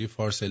خبرگزاری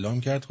فارس اعلام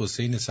کرد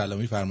حسین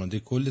سلامی فرمانده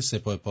کل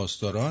سپاه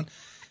پاسداران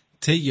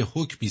طی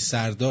حکمی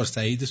سردار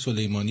سعید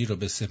سلیمانی را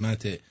به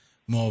سمت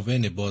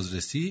معاون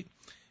بازرسی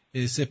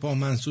سپاه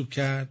منصوب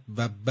کرد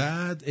و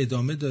بعد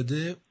ادامه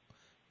داده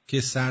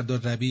که سردار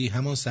ربیعی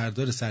همان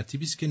سردار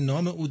سرتیپی است که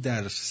نام او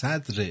در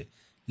صدر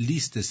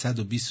لیست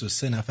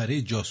 123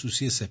 نفره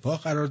جاسوسی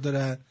سپاه قرار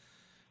دارد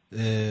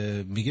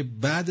میگه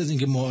بعد از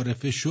اینکه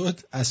معارفه شد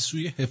از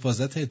سوی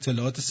حفاظت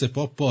اطلاعات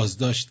سپاه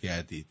بازداشت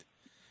گردید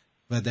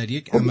و در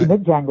یک اینا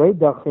جنگ‌های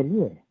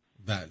داخلیه.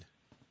 بله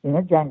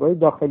اینا جنگ‌های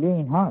داخلی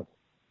اینهاست.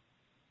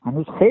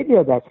 هنوز خیلی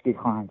ها دستگیر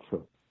خواهند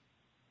شد.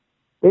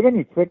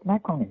 ببینید فکر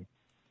نکنید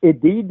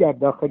عده‌ای در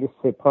داخل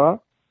سپاه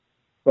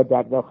و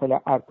در داخل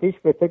ارتش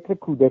به فکر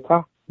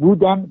کودتا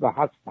بودن و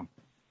هستن.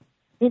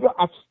 این رو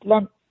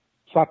اصلا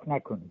شک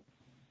نکنید.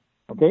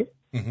 اوکی؟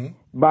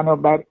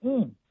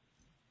 بنابراین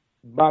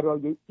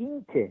برای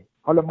این که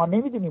حالا ما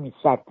نمیدونیم این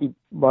سرتیب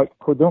با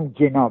کدوم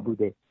جنا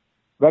بوده،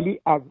 ولی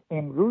از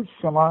امروز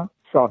شما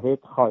شاهد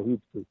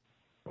خواهید بود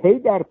پی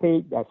در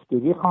پی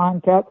دستگیری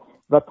خواهند کرد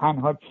و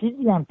تنها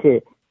چیزی هم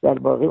که در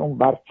واقع اون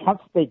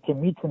برچسبی که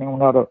میتونه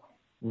اونا رو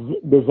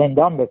به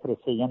زندان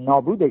بفرسته یا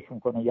نابودشون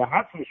کنه یا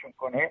حذفشون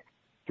کنه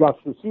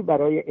جاسوسی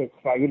برای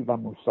اسرائیل و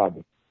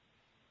موساد.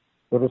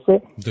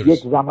 درسته؟ یک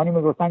زمانی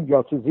میگفتن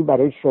جاسوسی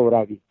برای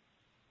شوروی.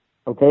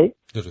 اوکی؟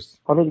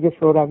 درست. حالا دیگه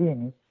شوروی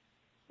نیست.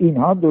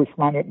 اینها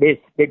دشمن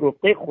به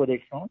گفته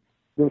خودشون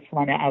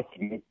دشمن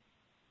اصلی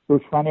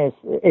دشمن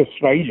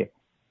اسرائیله.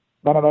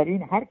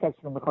 بنابراین هر کس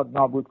رو میخواد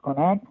نابود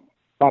کنن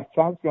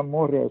برچسب یا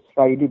مهر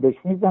اسرائیلی بهش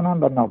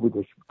میزنن و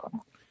نابودش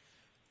میکنن.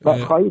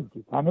 و خواهید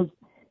دید هنوز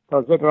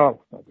تازه راه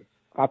افتاده.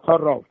 قطار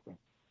راه افتاده.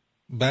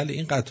 بله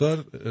این قطار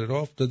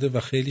راه افتاده و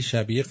خیلی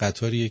شبیه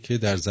قطاریه که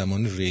در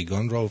زمان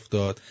ریگان راه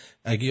افتاد.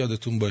 اگه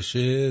یادتون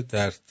باشه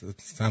در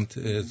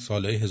سمت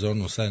سالهای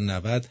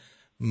 1990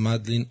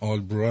 مدلین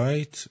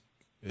آلبرایت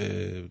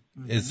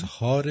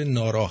اظهار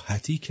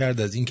ناراحتی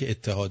کرد از اینکه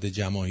اتحاد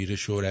جماهیر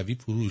شوروی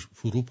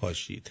فرو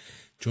پاشید،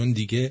 چون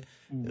دیگه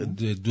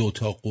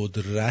دوتا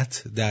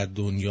قدرت در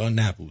دنیا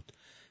نبود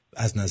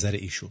از نظر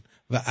ایشون.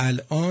 و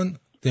الان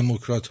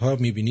دموکرات ها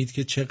میبینید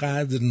که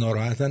چقدر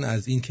ناراحتن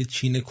از اینکه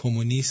چین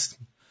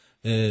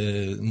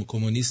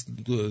کمونیست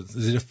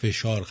زیر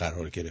فشار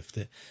قرار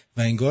گرفته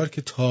و انگار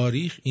که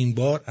تاریخ این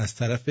بار از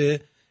طرف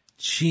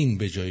چین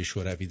به جای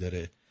شوروی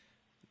داره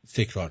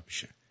تکرار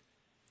میشه.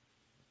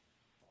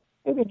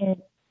 ببینید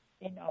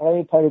این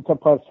آقای تاریتا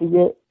پارسی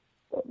به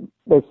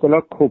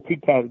اصطلاح کپی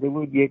کرده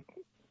بود، یک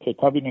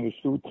کتابی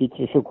نوشته بود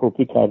تیترشو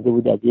کپی کرده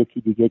بود از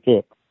یکی دیگه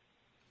که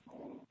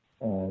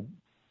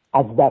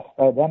از دست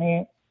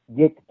دادن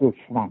یک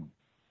دشمن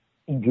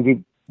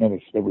اینجوری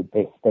نوشته بود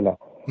به اصطلاح.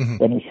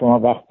 یعنی شما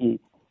وقتی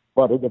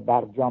وارد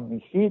برجام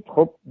میشید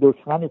خب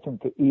دشمنتون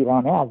که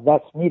ایرانه از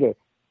دست میره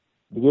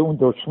دیگه، اون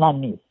دشمن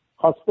نیست.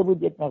 خواسته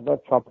بود یک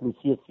مقدار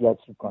چاپلوسی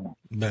سیاسی کنه.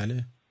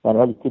 بله. در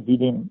حالی که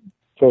دیدیم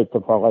چه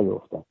اتفاقایی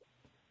افتاد.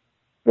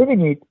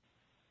 ببینید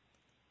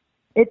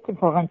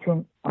اتفاقا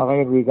چون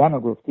آقای ریگان رو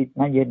گفتید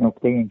من یه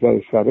نکته اینجا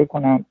اشاره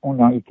کنم،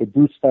 اونایی که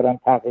دوست دارن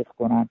تحقیق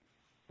کنن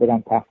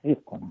برن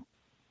تحقیق کنن.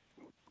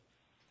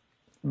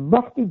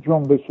 وقتی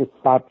جنبش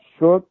ثبت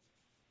شد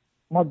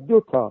ما دو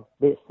تا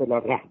به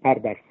اصطلاح رهبر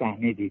در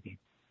صحنه دیدیم.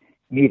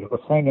 میر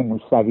حسین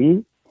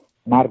موسوی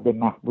مرد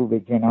محبوب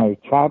جناح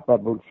چپ و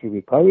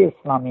بولشویک‌های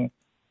اسلامی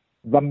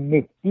و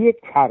مهدی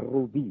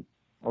کروبی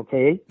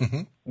اوکی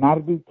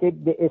مردی که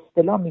به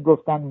اصطلاح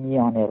میگفتن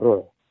میانه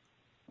رو.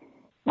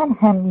 من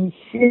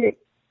همیشه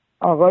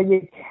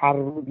آقای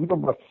کروبی رو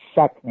با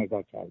شک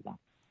نگاه کردم،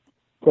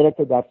 چرا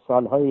که در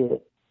سالهای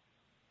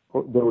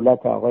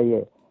دولت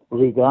آقای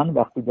ریگان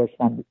وقتی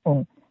داشتن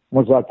اون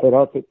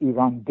مذاکرات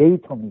ایران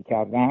گیت رو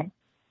میکردن،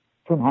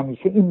 چون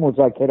همیشه این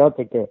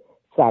مذاکراته که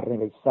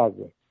سرنوشت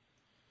سازه،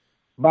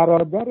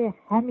 برادر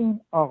همین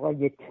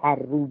آقای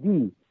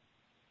کروبی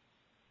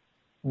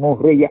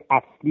مهره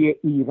اصلی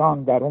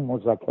ایران در اون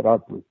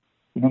مذاکرات بود.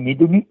 اینو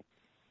میدونید؟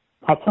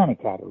 حسن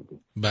کروبی.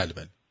 بله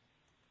بله.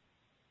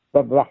 و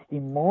وقتی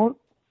مرد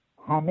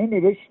همه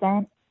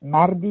نوشتن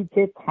مردی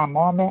که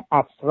تمام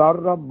اسرار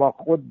را با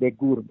خود به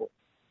گور برد.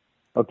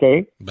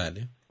 اوکی؟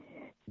 بله.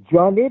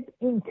 جالب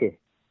این که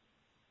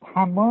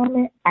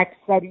تمام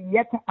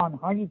اکثریت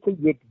آنهایی که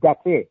یک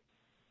دفعه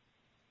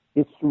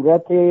به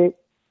صورت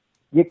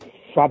یک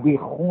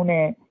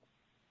شبیخون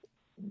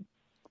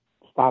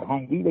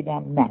فرهنگی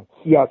بگم نه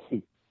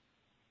سیاسی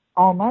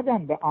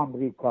آمدن به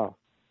آمریکا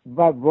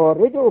و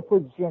وارد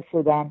اپوزیسیون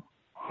شدن،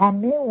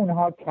 همه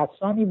اونها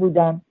کسانی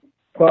بودن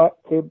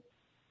که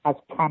از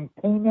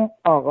کمپین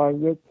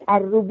آقای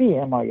کروبی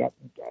حمایت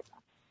میکردن.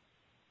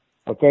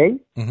 اوکی؟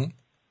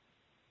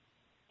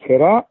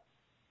 چرا؟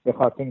 به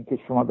خاطر اینکه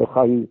شما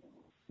بخوایی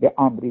به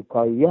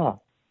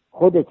آمریکایی‌ها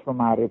خودت رو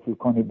معرفی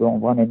کنی به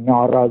عنوان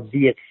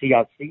ناراضی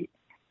سیاسی،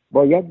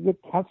 باید یک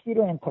کسی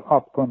رو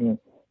انتخاب کنی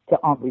که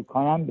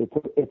آمریکاییان به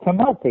تو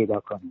اعتماد پیدا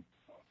کنه.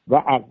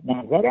 و از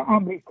نظر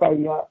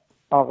آمریکایی‌ها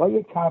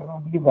آقای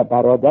کروبی و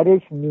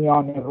برادرش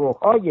میان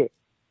روهای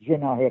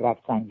جناح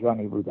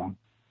رفسنجانی بودن.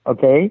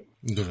 اوکی؟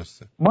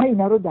 درسته. ما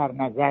اینا رو در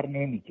نظر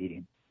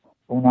نمیگیریم.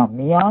 اونا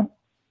میان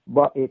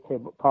با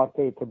کارت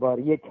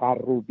اعتباری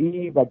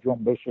کروبی و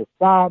جنبش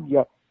سبز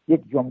یا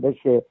یک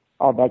جنبش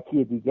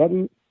آبکی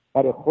دیگری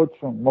برای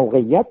خودشون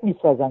موقعیت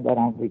میسازن در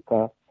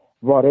آمریکا،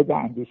 وارد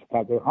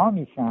اندیشکده ها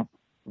میشن،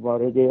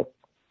 وارد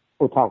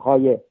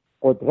اتاقهای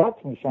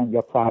قدرت میشن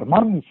یا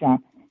فرمان میشن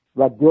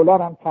و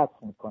دلار هم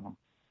کسب میکنن.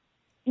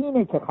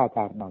 اینه که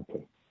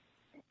خطرناکه.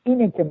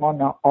 اینه که ما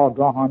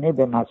ناآگاهانه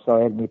به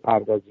مسائل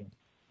میپردازیم.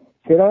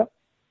 چرا؟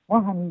 ما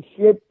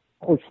همیشه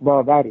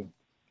خوشباوریم،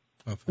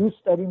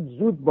 دوست داریم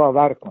زود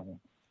باور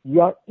کنیم،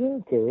 یا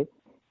اینکه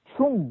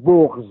چون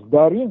بغض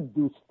داریم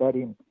دوست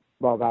داریم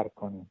باور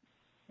کنیم.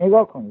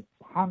 نگاه کنید،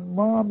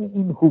 تمام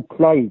این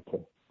هوکلایی که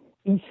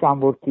این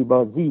شانورتی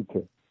بازی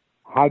که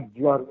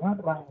حجاریان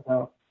و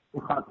اینا به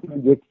خاطر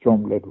یک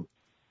جمله بود،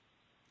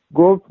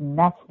 گفت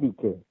نسلی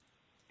که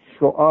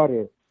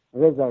شعار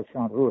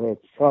رضاشان روحت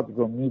شاد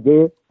رو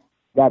میده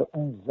در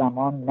اون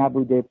زمان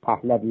نبوده،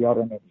 پهلوی ها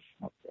رو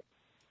نمیشناسه.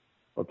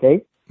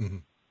 اوکی؟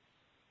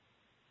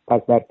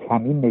 پس در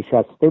کمین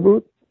نشسته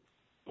بود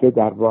که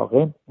در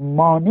واقع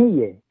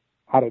مانع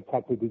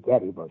حرکت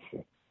دیگری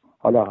باشه.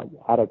 حالا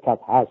حرکت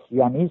هست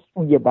یا نیست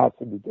اون یه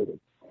بحث دیگره.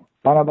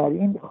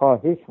 بنابراین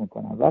خواهش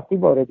میکنم وقتی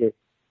وارد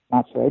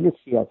مسائل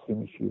سیاسی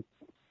میشید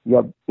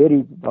یا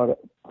برید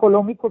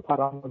پولومیک رو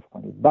فراموش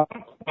کنید،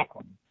 بحث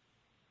نکنید،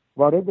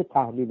 وارد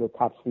تحلیل و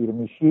تفسیر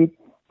میشید،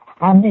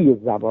 همه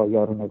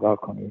زوایا رو نگاه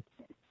کنید.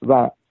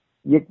 و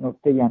یک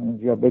نکته هم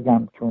اینجا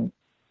بگم چون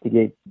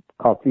دیگه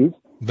کافیست.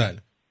 بله.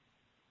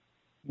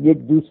 یک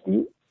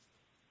دوستی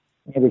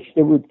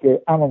نوشته بود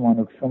که اما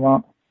مانوک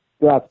شما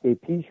 2 هفته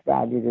پیش به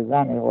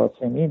علیرضا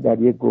قاسمی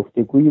در یک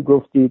گفتگویی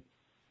گفتید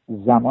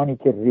زمانی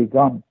که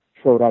ریگان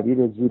شوروی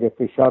رو زیر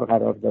فشار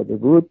قرار داده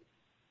بود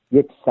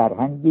یک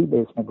سرهنگی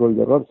به اسم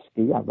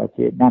گویرولسکی،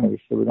 البته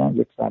ننوشته بودن،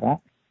 یک سرهنگ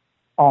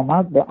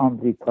آمد به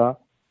آمریکا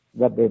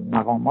و به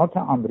مقامات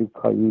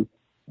آمریکایی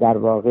در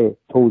واقع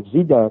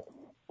توضیح داد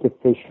که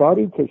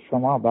فشاری که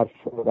شما بر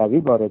شوروی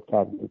وارد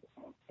کردید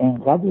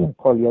انقدر این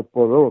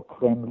پولیتبورو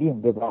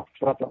کرملین به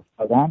وحشت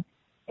افتادن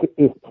که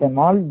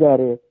احتمال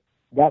داره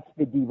دست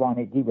به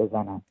دیوانگی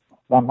بزنن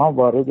و ما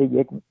وارد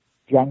یک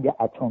جنگ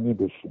اتمی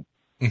بشیم.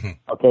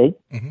 اوکی؟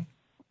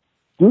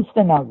 دوست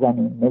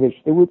نازنین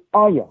نوشته بود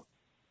آیا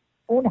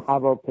اون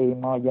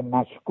هواپیمای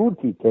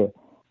مشکوکی که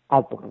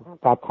از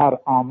قطر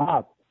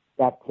آمد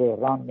در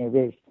تهران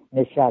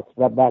نشست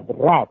و بعد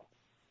رفت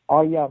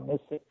آیا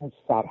مثل اون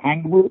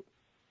سرهنگ بود؟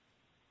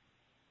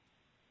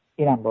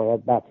 اینم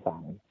باید بعد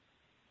فهمید.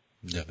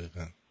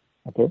 دقیقا.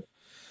 اوکی؟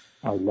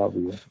 I love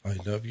you. I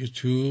love you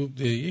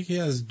too. یکی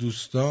از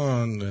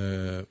دوستان،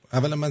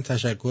 اولا من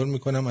تشکر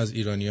میکنم از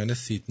ایرانیان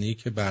سیدنی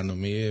که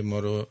برنامه ما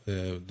رو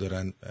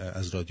دارن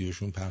از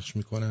رادیوشون پخش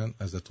میکنن،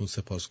 ازتون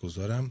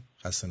سپاسگزارم،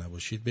 خسته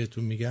نباشید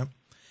بهتون میگم.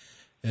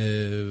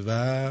 و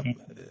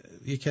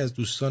یکی از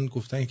دوستان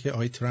گفتن که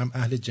آقای ترامپ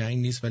اهل جنگ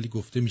نیست ولی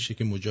گفته میشه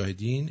که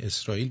مجاهدین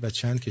اسرائیل و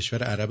چند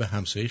کشور عرب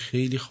همسایه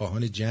خیلی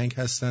خواهان جنگ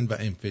هستن و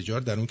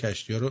انفجار در اون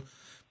کشتی‌ها رو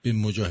به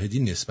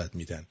مجاهدین نسبت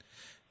میدن.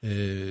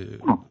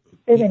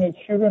 ببینید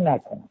شروع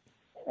نکنم.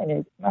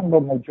 من با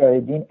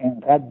مجاهدین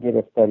انقدر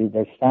گرفتاری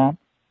داشتم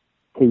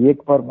که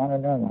یک بار منو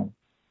نمیدونم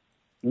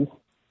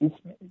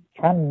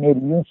چند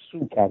میلیون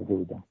سو کرده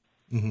بودم.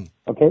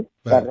 اوکی؟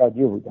 در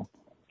رادیو بودم.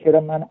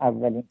 چرا من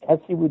اولین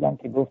کسی بودم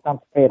که گفتم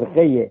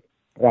فرقه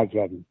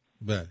رجبی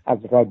از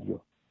رادیو.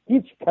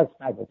 هیچ کس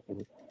نگفته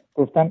بود.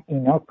 گفتم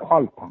اینا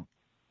کالتن.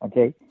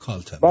 اوکی؟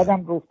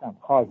 بعدم گفتم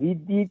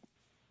خواهید دید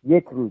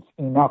یک روز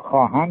اینا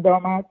خواهند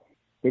آمد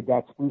به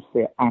دستبوس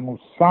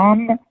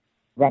اموسان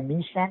و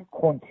میشن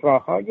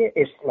کنتراهای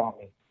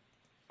اسلامی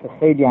که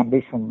خیلی هم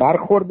بهشون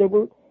برخورده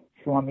بود.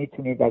 شما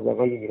میتونید از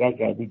آقای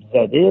ایرج عدیب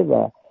زاده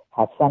و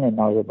حسن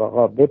نایب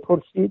آقا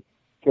بپرسید،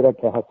 چرا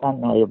که حسن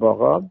نایب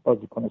آقا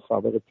بازیکن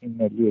سابق تیم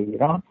ملی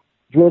ایران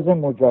جزء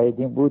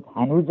مجاهدین بود،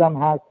 هنوزم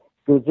هست،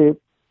 جزء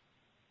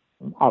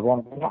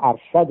عوامل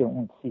ارشد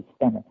اون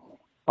سیستمه.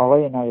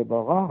 آقای نایب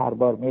آقا هر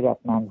بار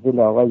میرفت منزل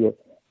آقای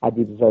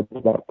عدیب زاده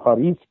در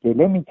پاریس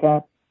گله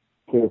میکرد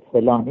که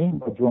فلانی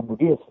با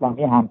جمهوری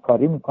اسلامی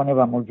همکاری میکنه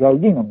و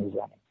مجاهدین رو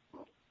میزنه،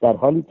 در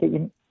حالی که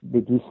این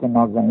به دوست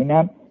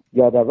نازنینم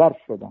یادآور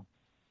شدم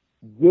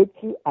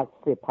یکی از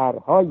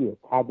سپرهای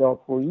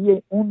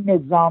تدافعی اون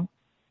نظام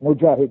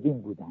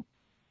مجاهدین بودن.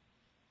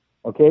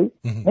 اوکی؟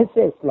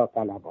 مثل اصلاح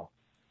طلبها.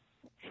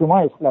 شما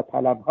اصلاح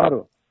طلبها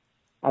رو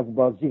از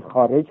بازی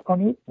خارج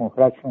کنید،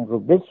 مهرشون رو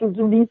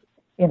بسوزونید،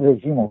 این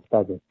رژیم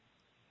افتاده.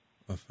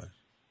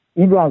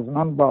 این رو از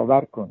من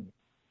باور کنید.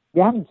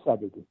 به همین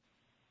سادگی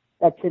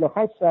در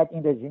 48 ساعت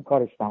این رژیم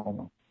کارش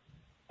تمومه.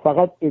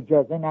 فقط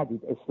اجازه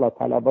ندید اصلاح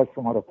طلبها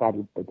شما رو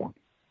فریب بدن،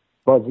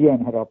 بازی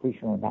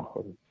انحرافیشون رو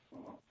نخورید.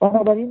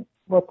 بنابراین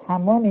با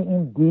تمام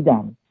این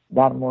دیدم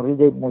در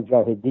مورد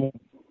مجاهدین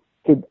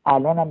که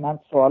الان من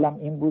سوالم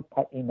این بود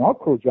اینا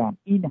کجان؟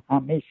 این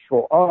همه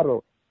شعار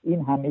و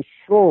این همه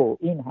شو،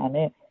 این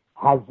همه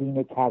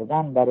هزینه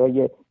کردن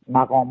برای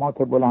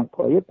مقامات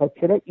بلندپایه، پس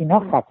چرا اینا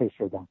خفه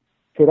شدن؟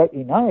 چرا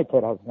اینا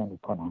اعتراض نمی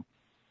کنن؟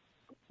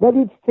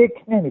 ولی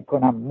فکر نمی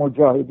کنم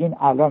مجاهدین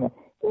الان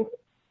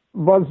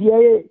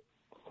بازی‌های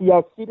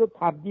سیاسی رو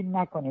تبدیل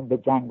نکنیم به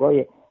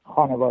جنگ‌های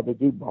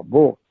خانوادگی با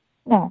بغض.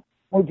 نه،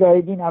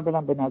 مجاهدین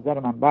اولا به نظر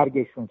من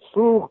برگشون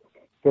سوخت،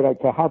 چرا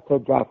که حتی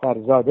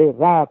جعفرزاده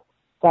رفت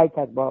سعی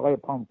کرد با آقای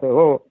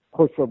مپئو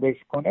خوشو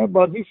بش کنه،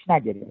 بازیش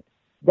نگرفت.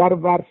 در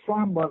ورشو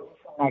هم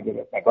بازیشون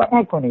نگرفت. نگاه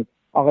نکنید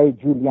آقای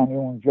جولیانی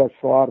اونجا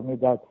شعار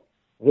میداد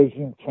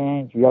رژیم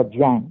چنج یا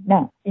جنگ.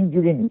 نه،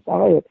 اینجوری نیست.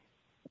 آقای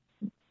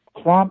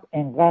ترامپ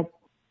انقدر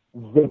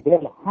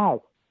زبل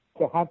هست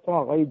که حتی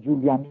آقای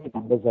جولیانی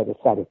هم بذاره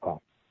سر کار.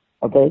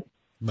 اوکی؟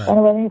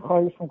 بنابراین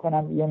خواهش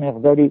میکنم یه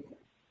مقداری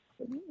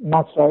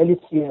مسائل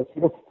سیاسی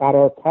رو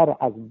فراتر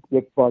از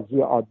یک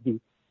بازی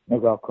عادی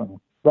نگاه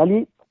کنیم.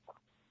 ولی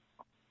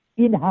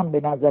این هم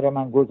به نظر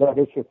من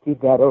گزارش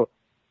فیگارو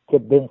که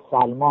بن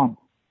سلمان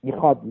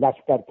میخواد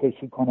لشکر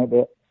کشی کنه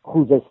به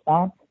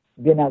خوزستان،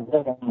 به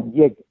نظر من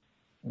یک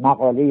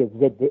مقاله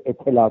ضد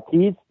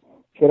اطلاعاتی است،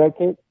 چرا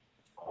که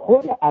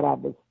خود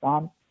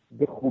عربستان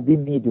به خوبی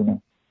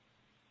میدونه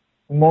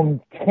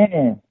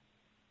ممکنه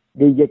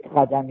به یک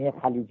خدمه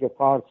خلیج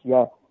فارس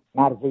یا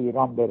مرز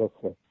ایران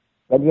برسه،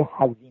 ولی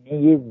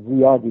هزینه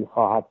زیادی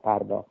خواهد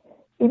پرداخت.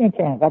 اینه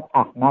که انقدر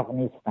احمق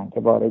نیستن که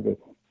وارد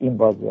این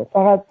بازی هست.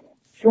 فقط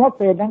شما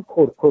فعلا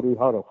کرکری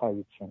ها رو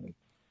خواهید شنید.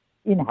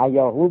 این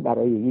هیاهو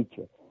برای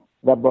هیچه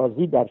و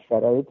بازی در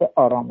شرایط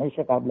آرامش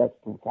قبل از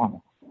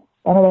طوفانه.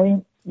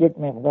 بنابراین یک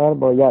مقدار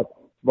باید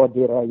با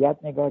درایت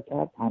نگاه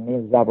کرد،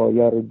 همه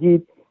زوایا رو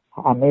دید،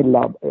 همه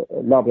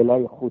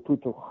لابلای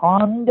خطوط رو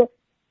خواند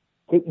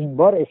که این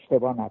بار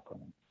اشتباه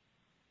نکنیم.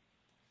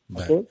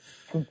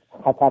 چون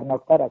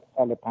خطرناکتر از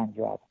سال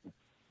 50 هست.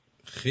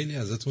 خیلی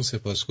ازتون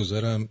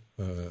سپاسگزارم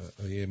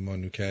آقای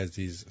مانوک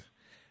عزیز.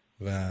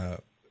 و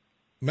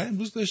من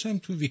امروز داشتم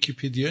تو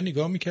ویکی‌پدیا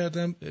نگاه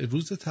میکردم،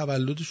 روز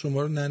تولد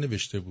شما رو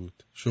ننوشته بود.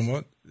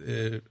 شما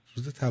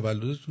روز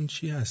تولدتون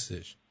چی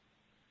هستش؟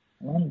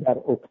 من در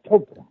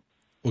اکتبرم.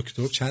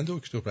 اکتبر؟ چند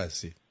اکتبر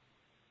هستی؟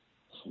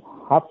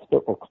 7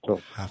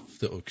 اکتبر.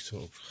 7 اکتبر.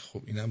 خب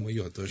اینم ما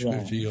یادداشت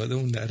کنیم که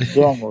یادمون نره.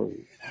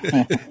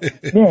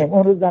 نه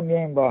اون روزم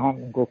میایم با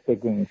هم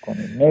گفتگو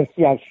میکنیم.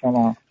 مرسی از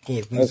شما.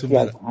 مرسی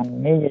از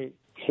همه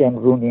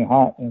شمرونی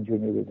ها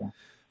اینجوری بودن.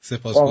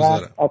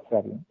 سپاسگزارم.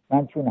 آفرین.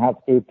 من چون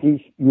هفته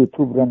پیش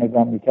یوتیوب رو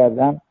نگاه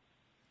میکردم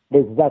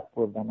لذت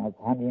بردم از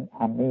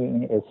همه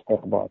این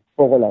استقبال.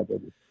 فوق العاده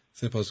بود.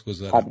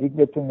 سپاسگزارم. تبریک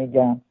بهتون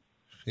میگم.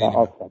 خیلی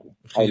آفرین.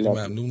 خیلی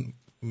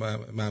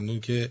ممنون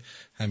که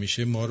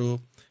همیشه ما رو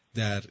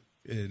در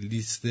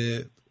لیست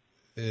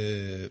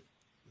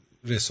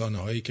رسانه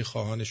هایی که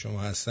خواهان شما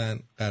هستن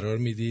قرار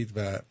میدید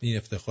و این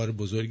افتخار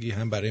بزرگی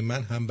هم برای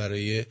من هم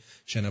برای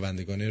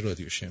شنوندگان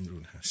رادیو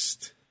شمرون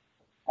هست.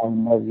 I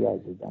love you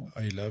عزیزم.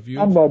 I love you.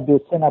 من با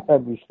 2-3 نفر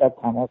بیشتر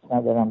تماس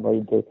ندارم، با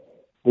اینکه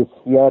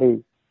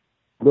بسیاری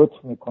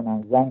لطف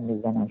میکنن، زنگ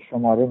میزنن،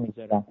 شماره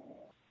میذارن.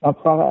 من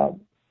فقط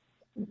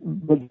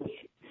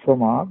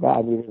شما و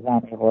علیرضا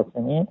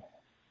قاسمی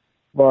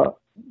با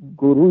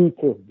گروهی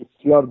که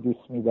بسیار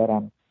دوست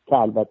میدارم که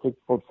البته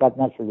فرصت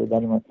نشده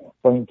داریم،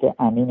 با اینکه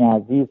امین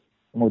عزیز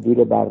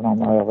مدیر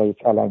برنامه آقای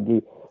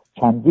چالنگی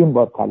چندین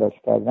بار تلاش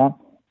کردن،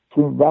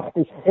 چون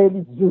وقتش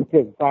خیلی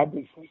زوده،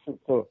 بعد 6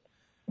 صبح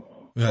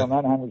و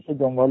من همیشه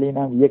دنبال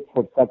اینم یک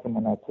فرصت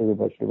مناسب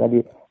باشه.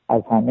 ولی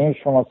از همه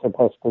شما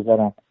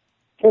سپاسگزارم،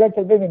 چرا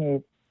که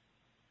ببینید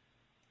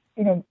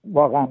اینو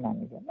واقعا من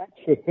میگم، من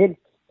 40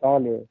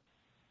 ساله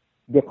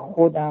به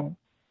خودم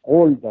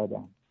قول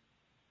دادم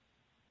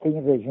که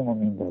این رژیم رو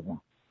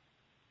میندازم.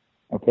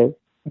 اوکی؟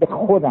 به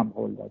خودم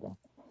قول دادم،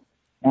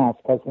 نه از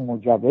کسی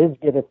مجوز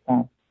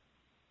گرفتم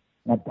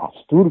نه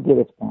دستور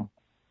گرفتم.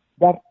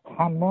 در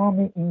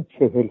تمام این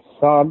 40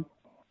 سال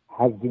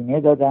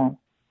هزینه دادم،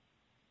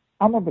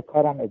 اما به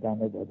کارم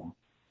ادامه دادم.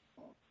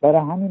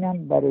 برای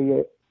همینم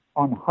برای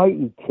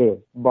آنهایی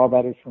که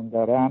باورشون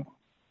دارم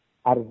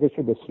ارزش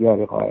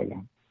بسیاری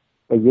قائلم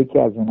و یکی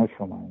از اونا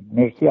شما.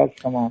 مرسی از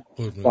شما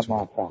و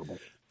موفق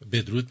باشید.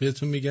 بدرود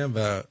بهتون میگم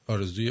و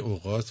آرزوی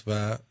اوقات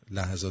و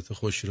لحظات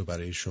خوشی رو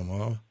برای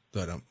شما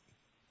دارم.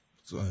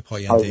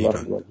 پاینده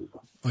ایران.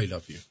 I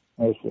love you.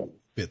 مرسی.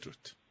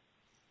 بدرود.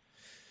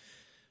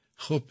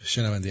 خب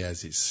شنونده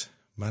عزیز،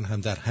 من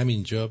هم در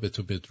همین جا به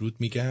تو بدرود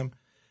میگم.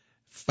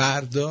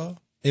 فردا،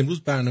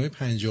 امروز برنامه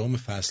 50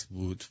 فصل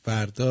بود.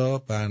 فردا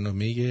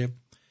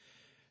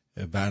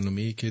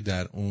برنامه‌ای که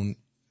در اون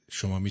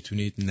شما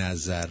میتونید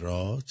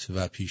نظرات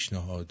و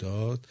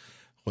پیشنهادات،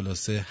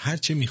 خلاصه هر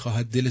چه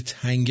میخواهد دل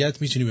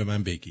تنگت میتونی به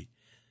من بگی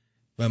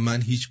و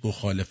من هیچ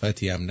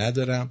مخالفتی هم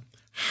ندارم.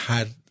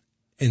 هر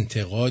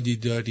انتقادی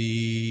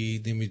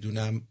داری،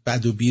 نمیدونم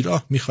بد و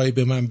بیراه میخوای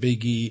به من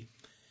بگی،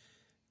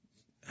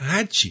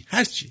 هر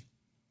چی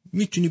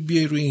میتونی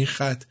بیای روی این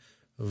خط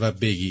و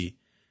بگی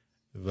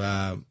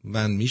و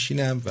من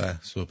میشینم و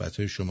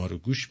صحبتهای شما رو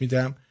گوش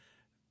میدم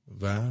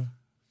و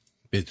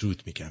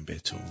بدرود میگم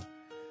بهتون.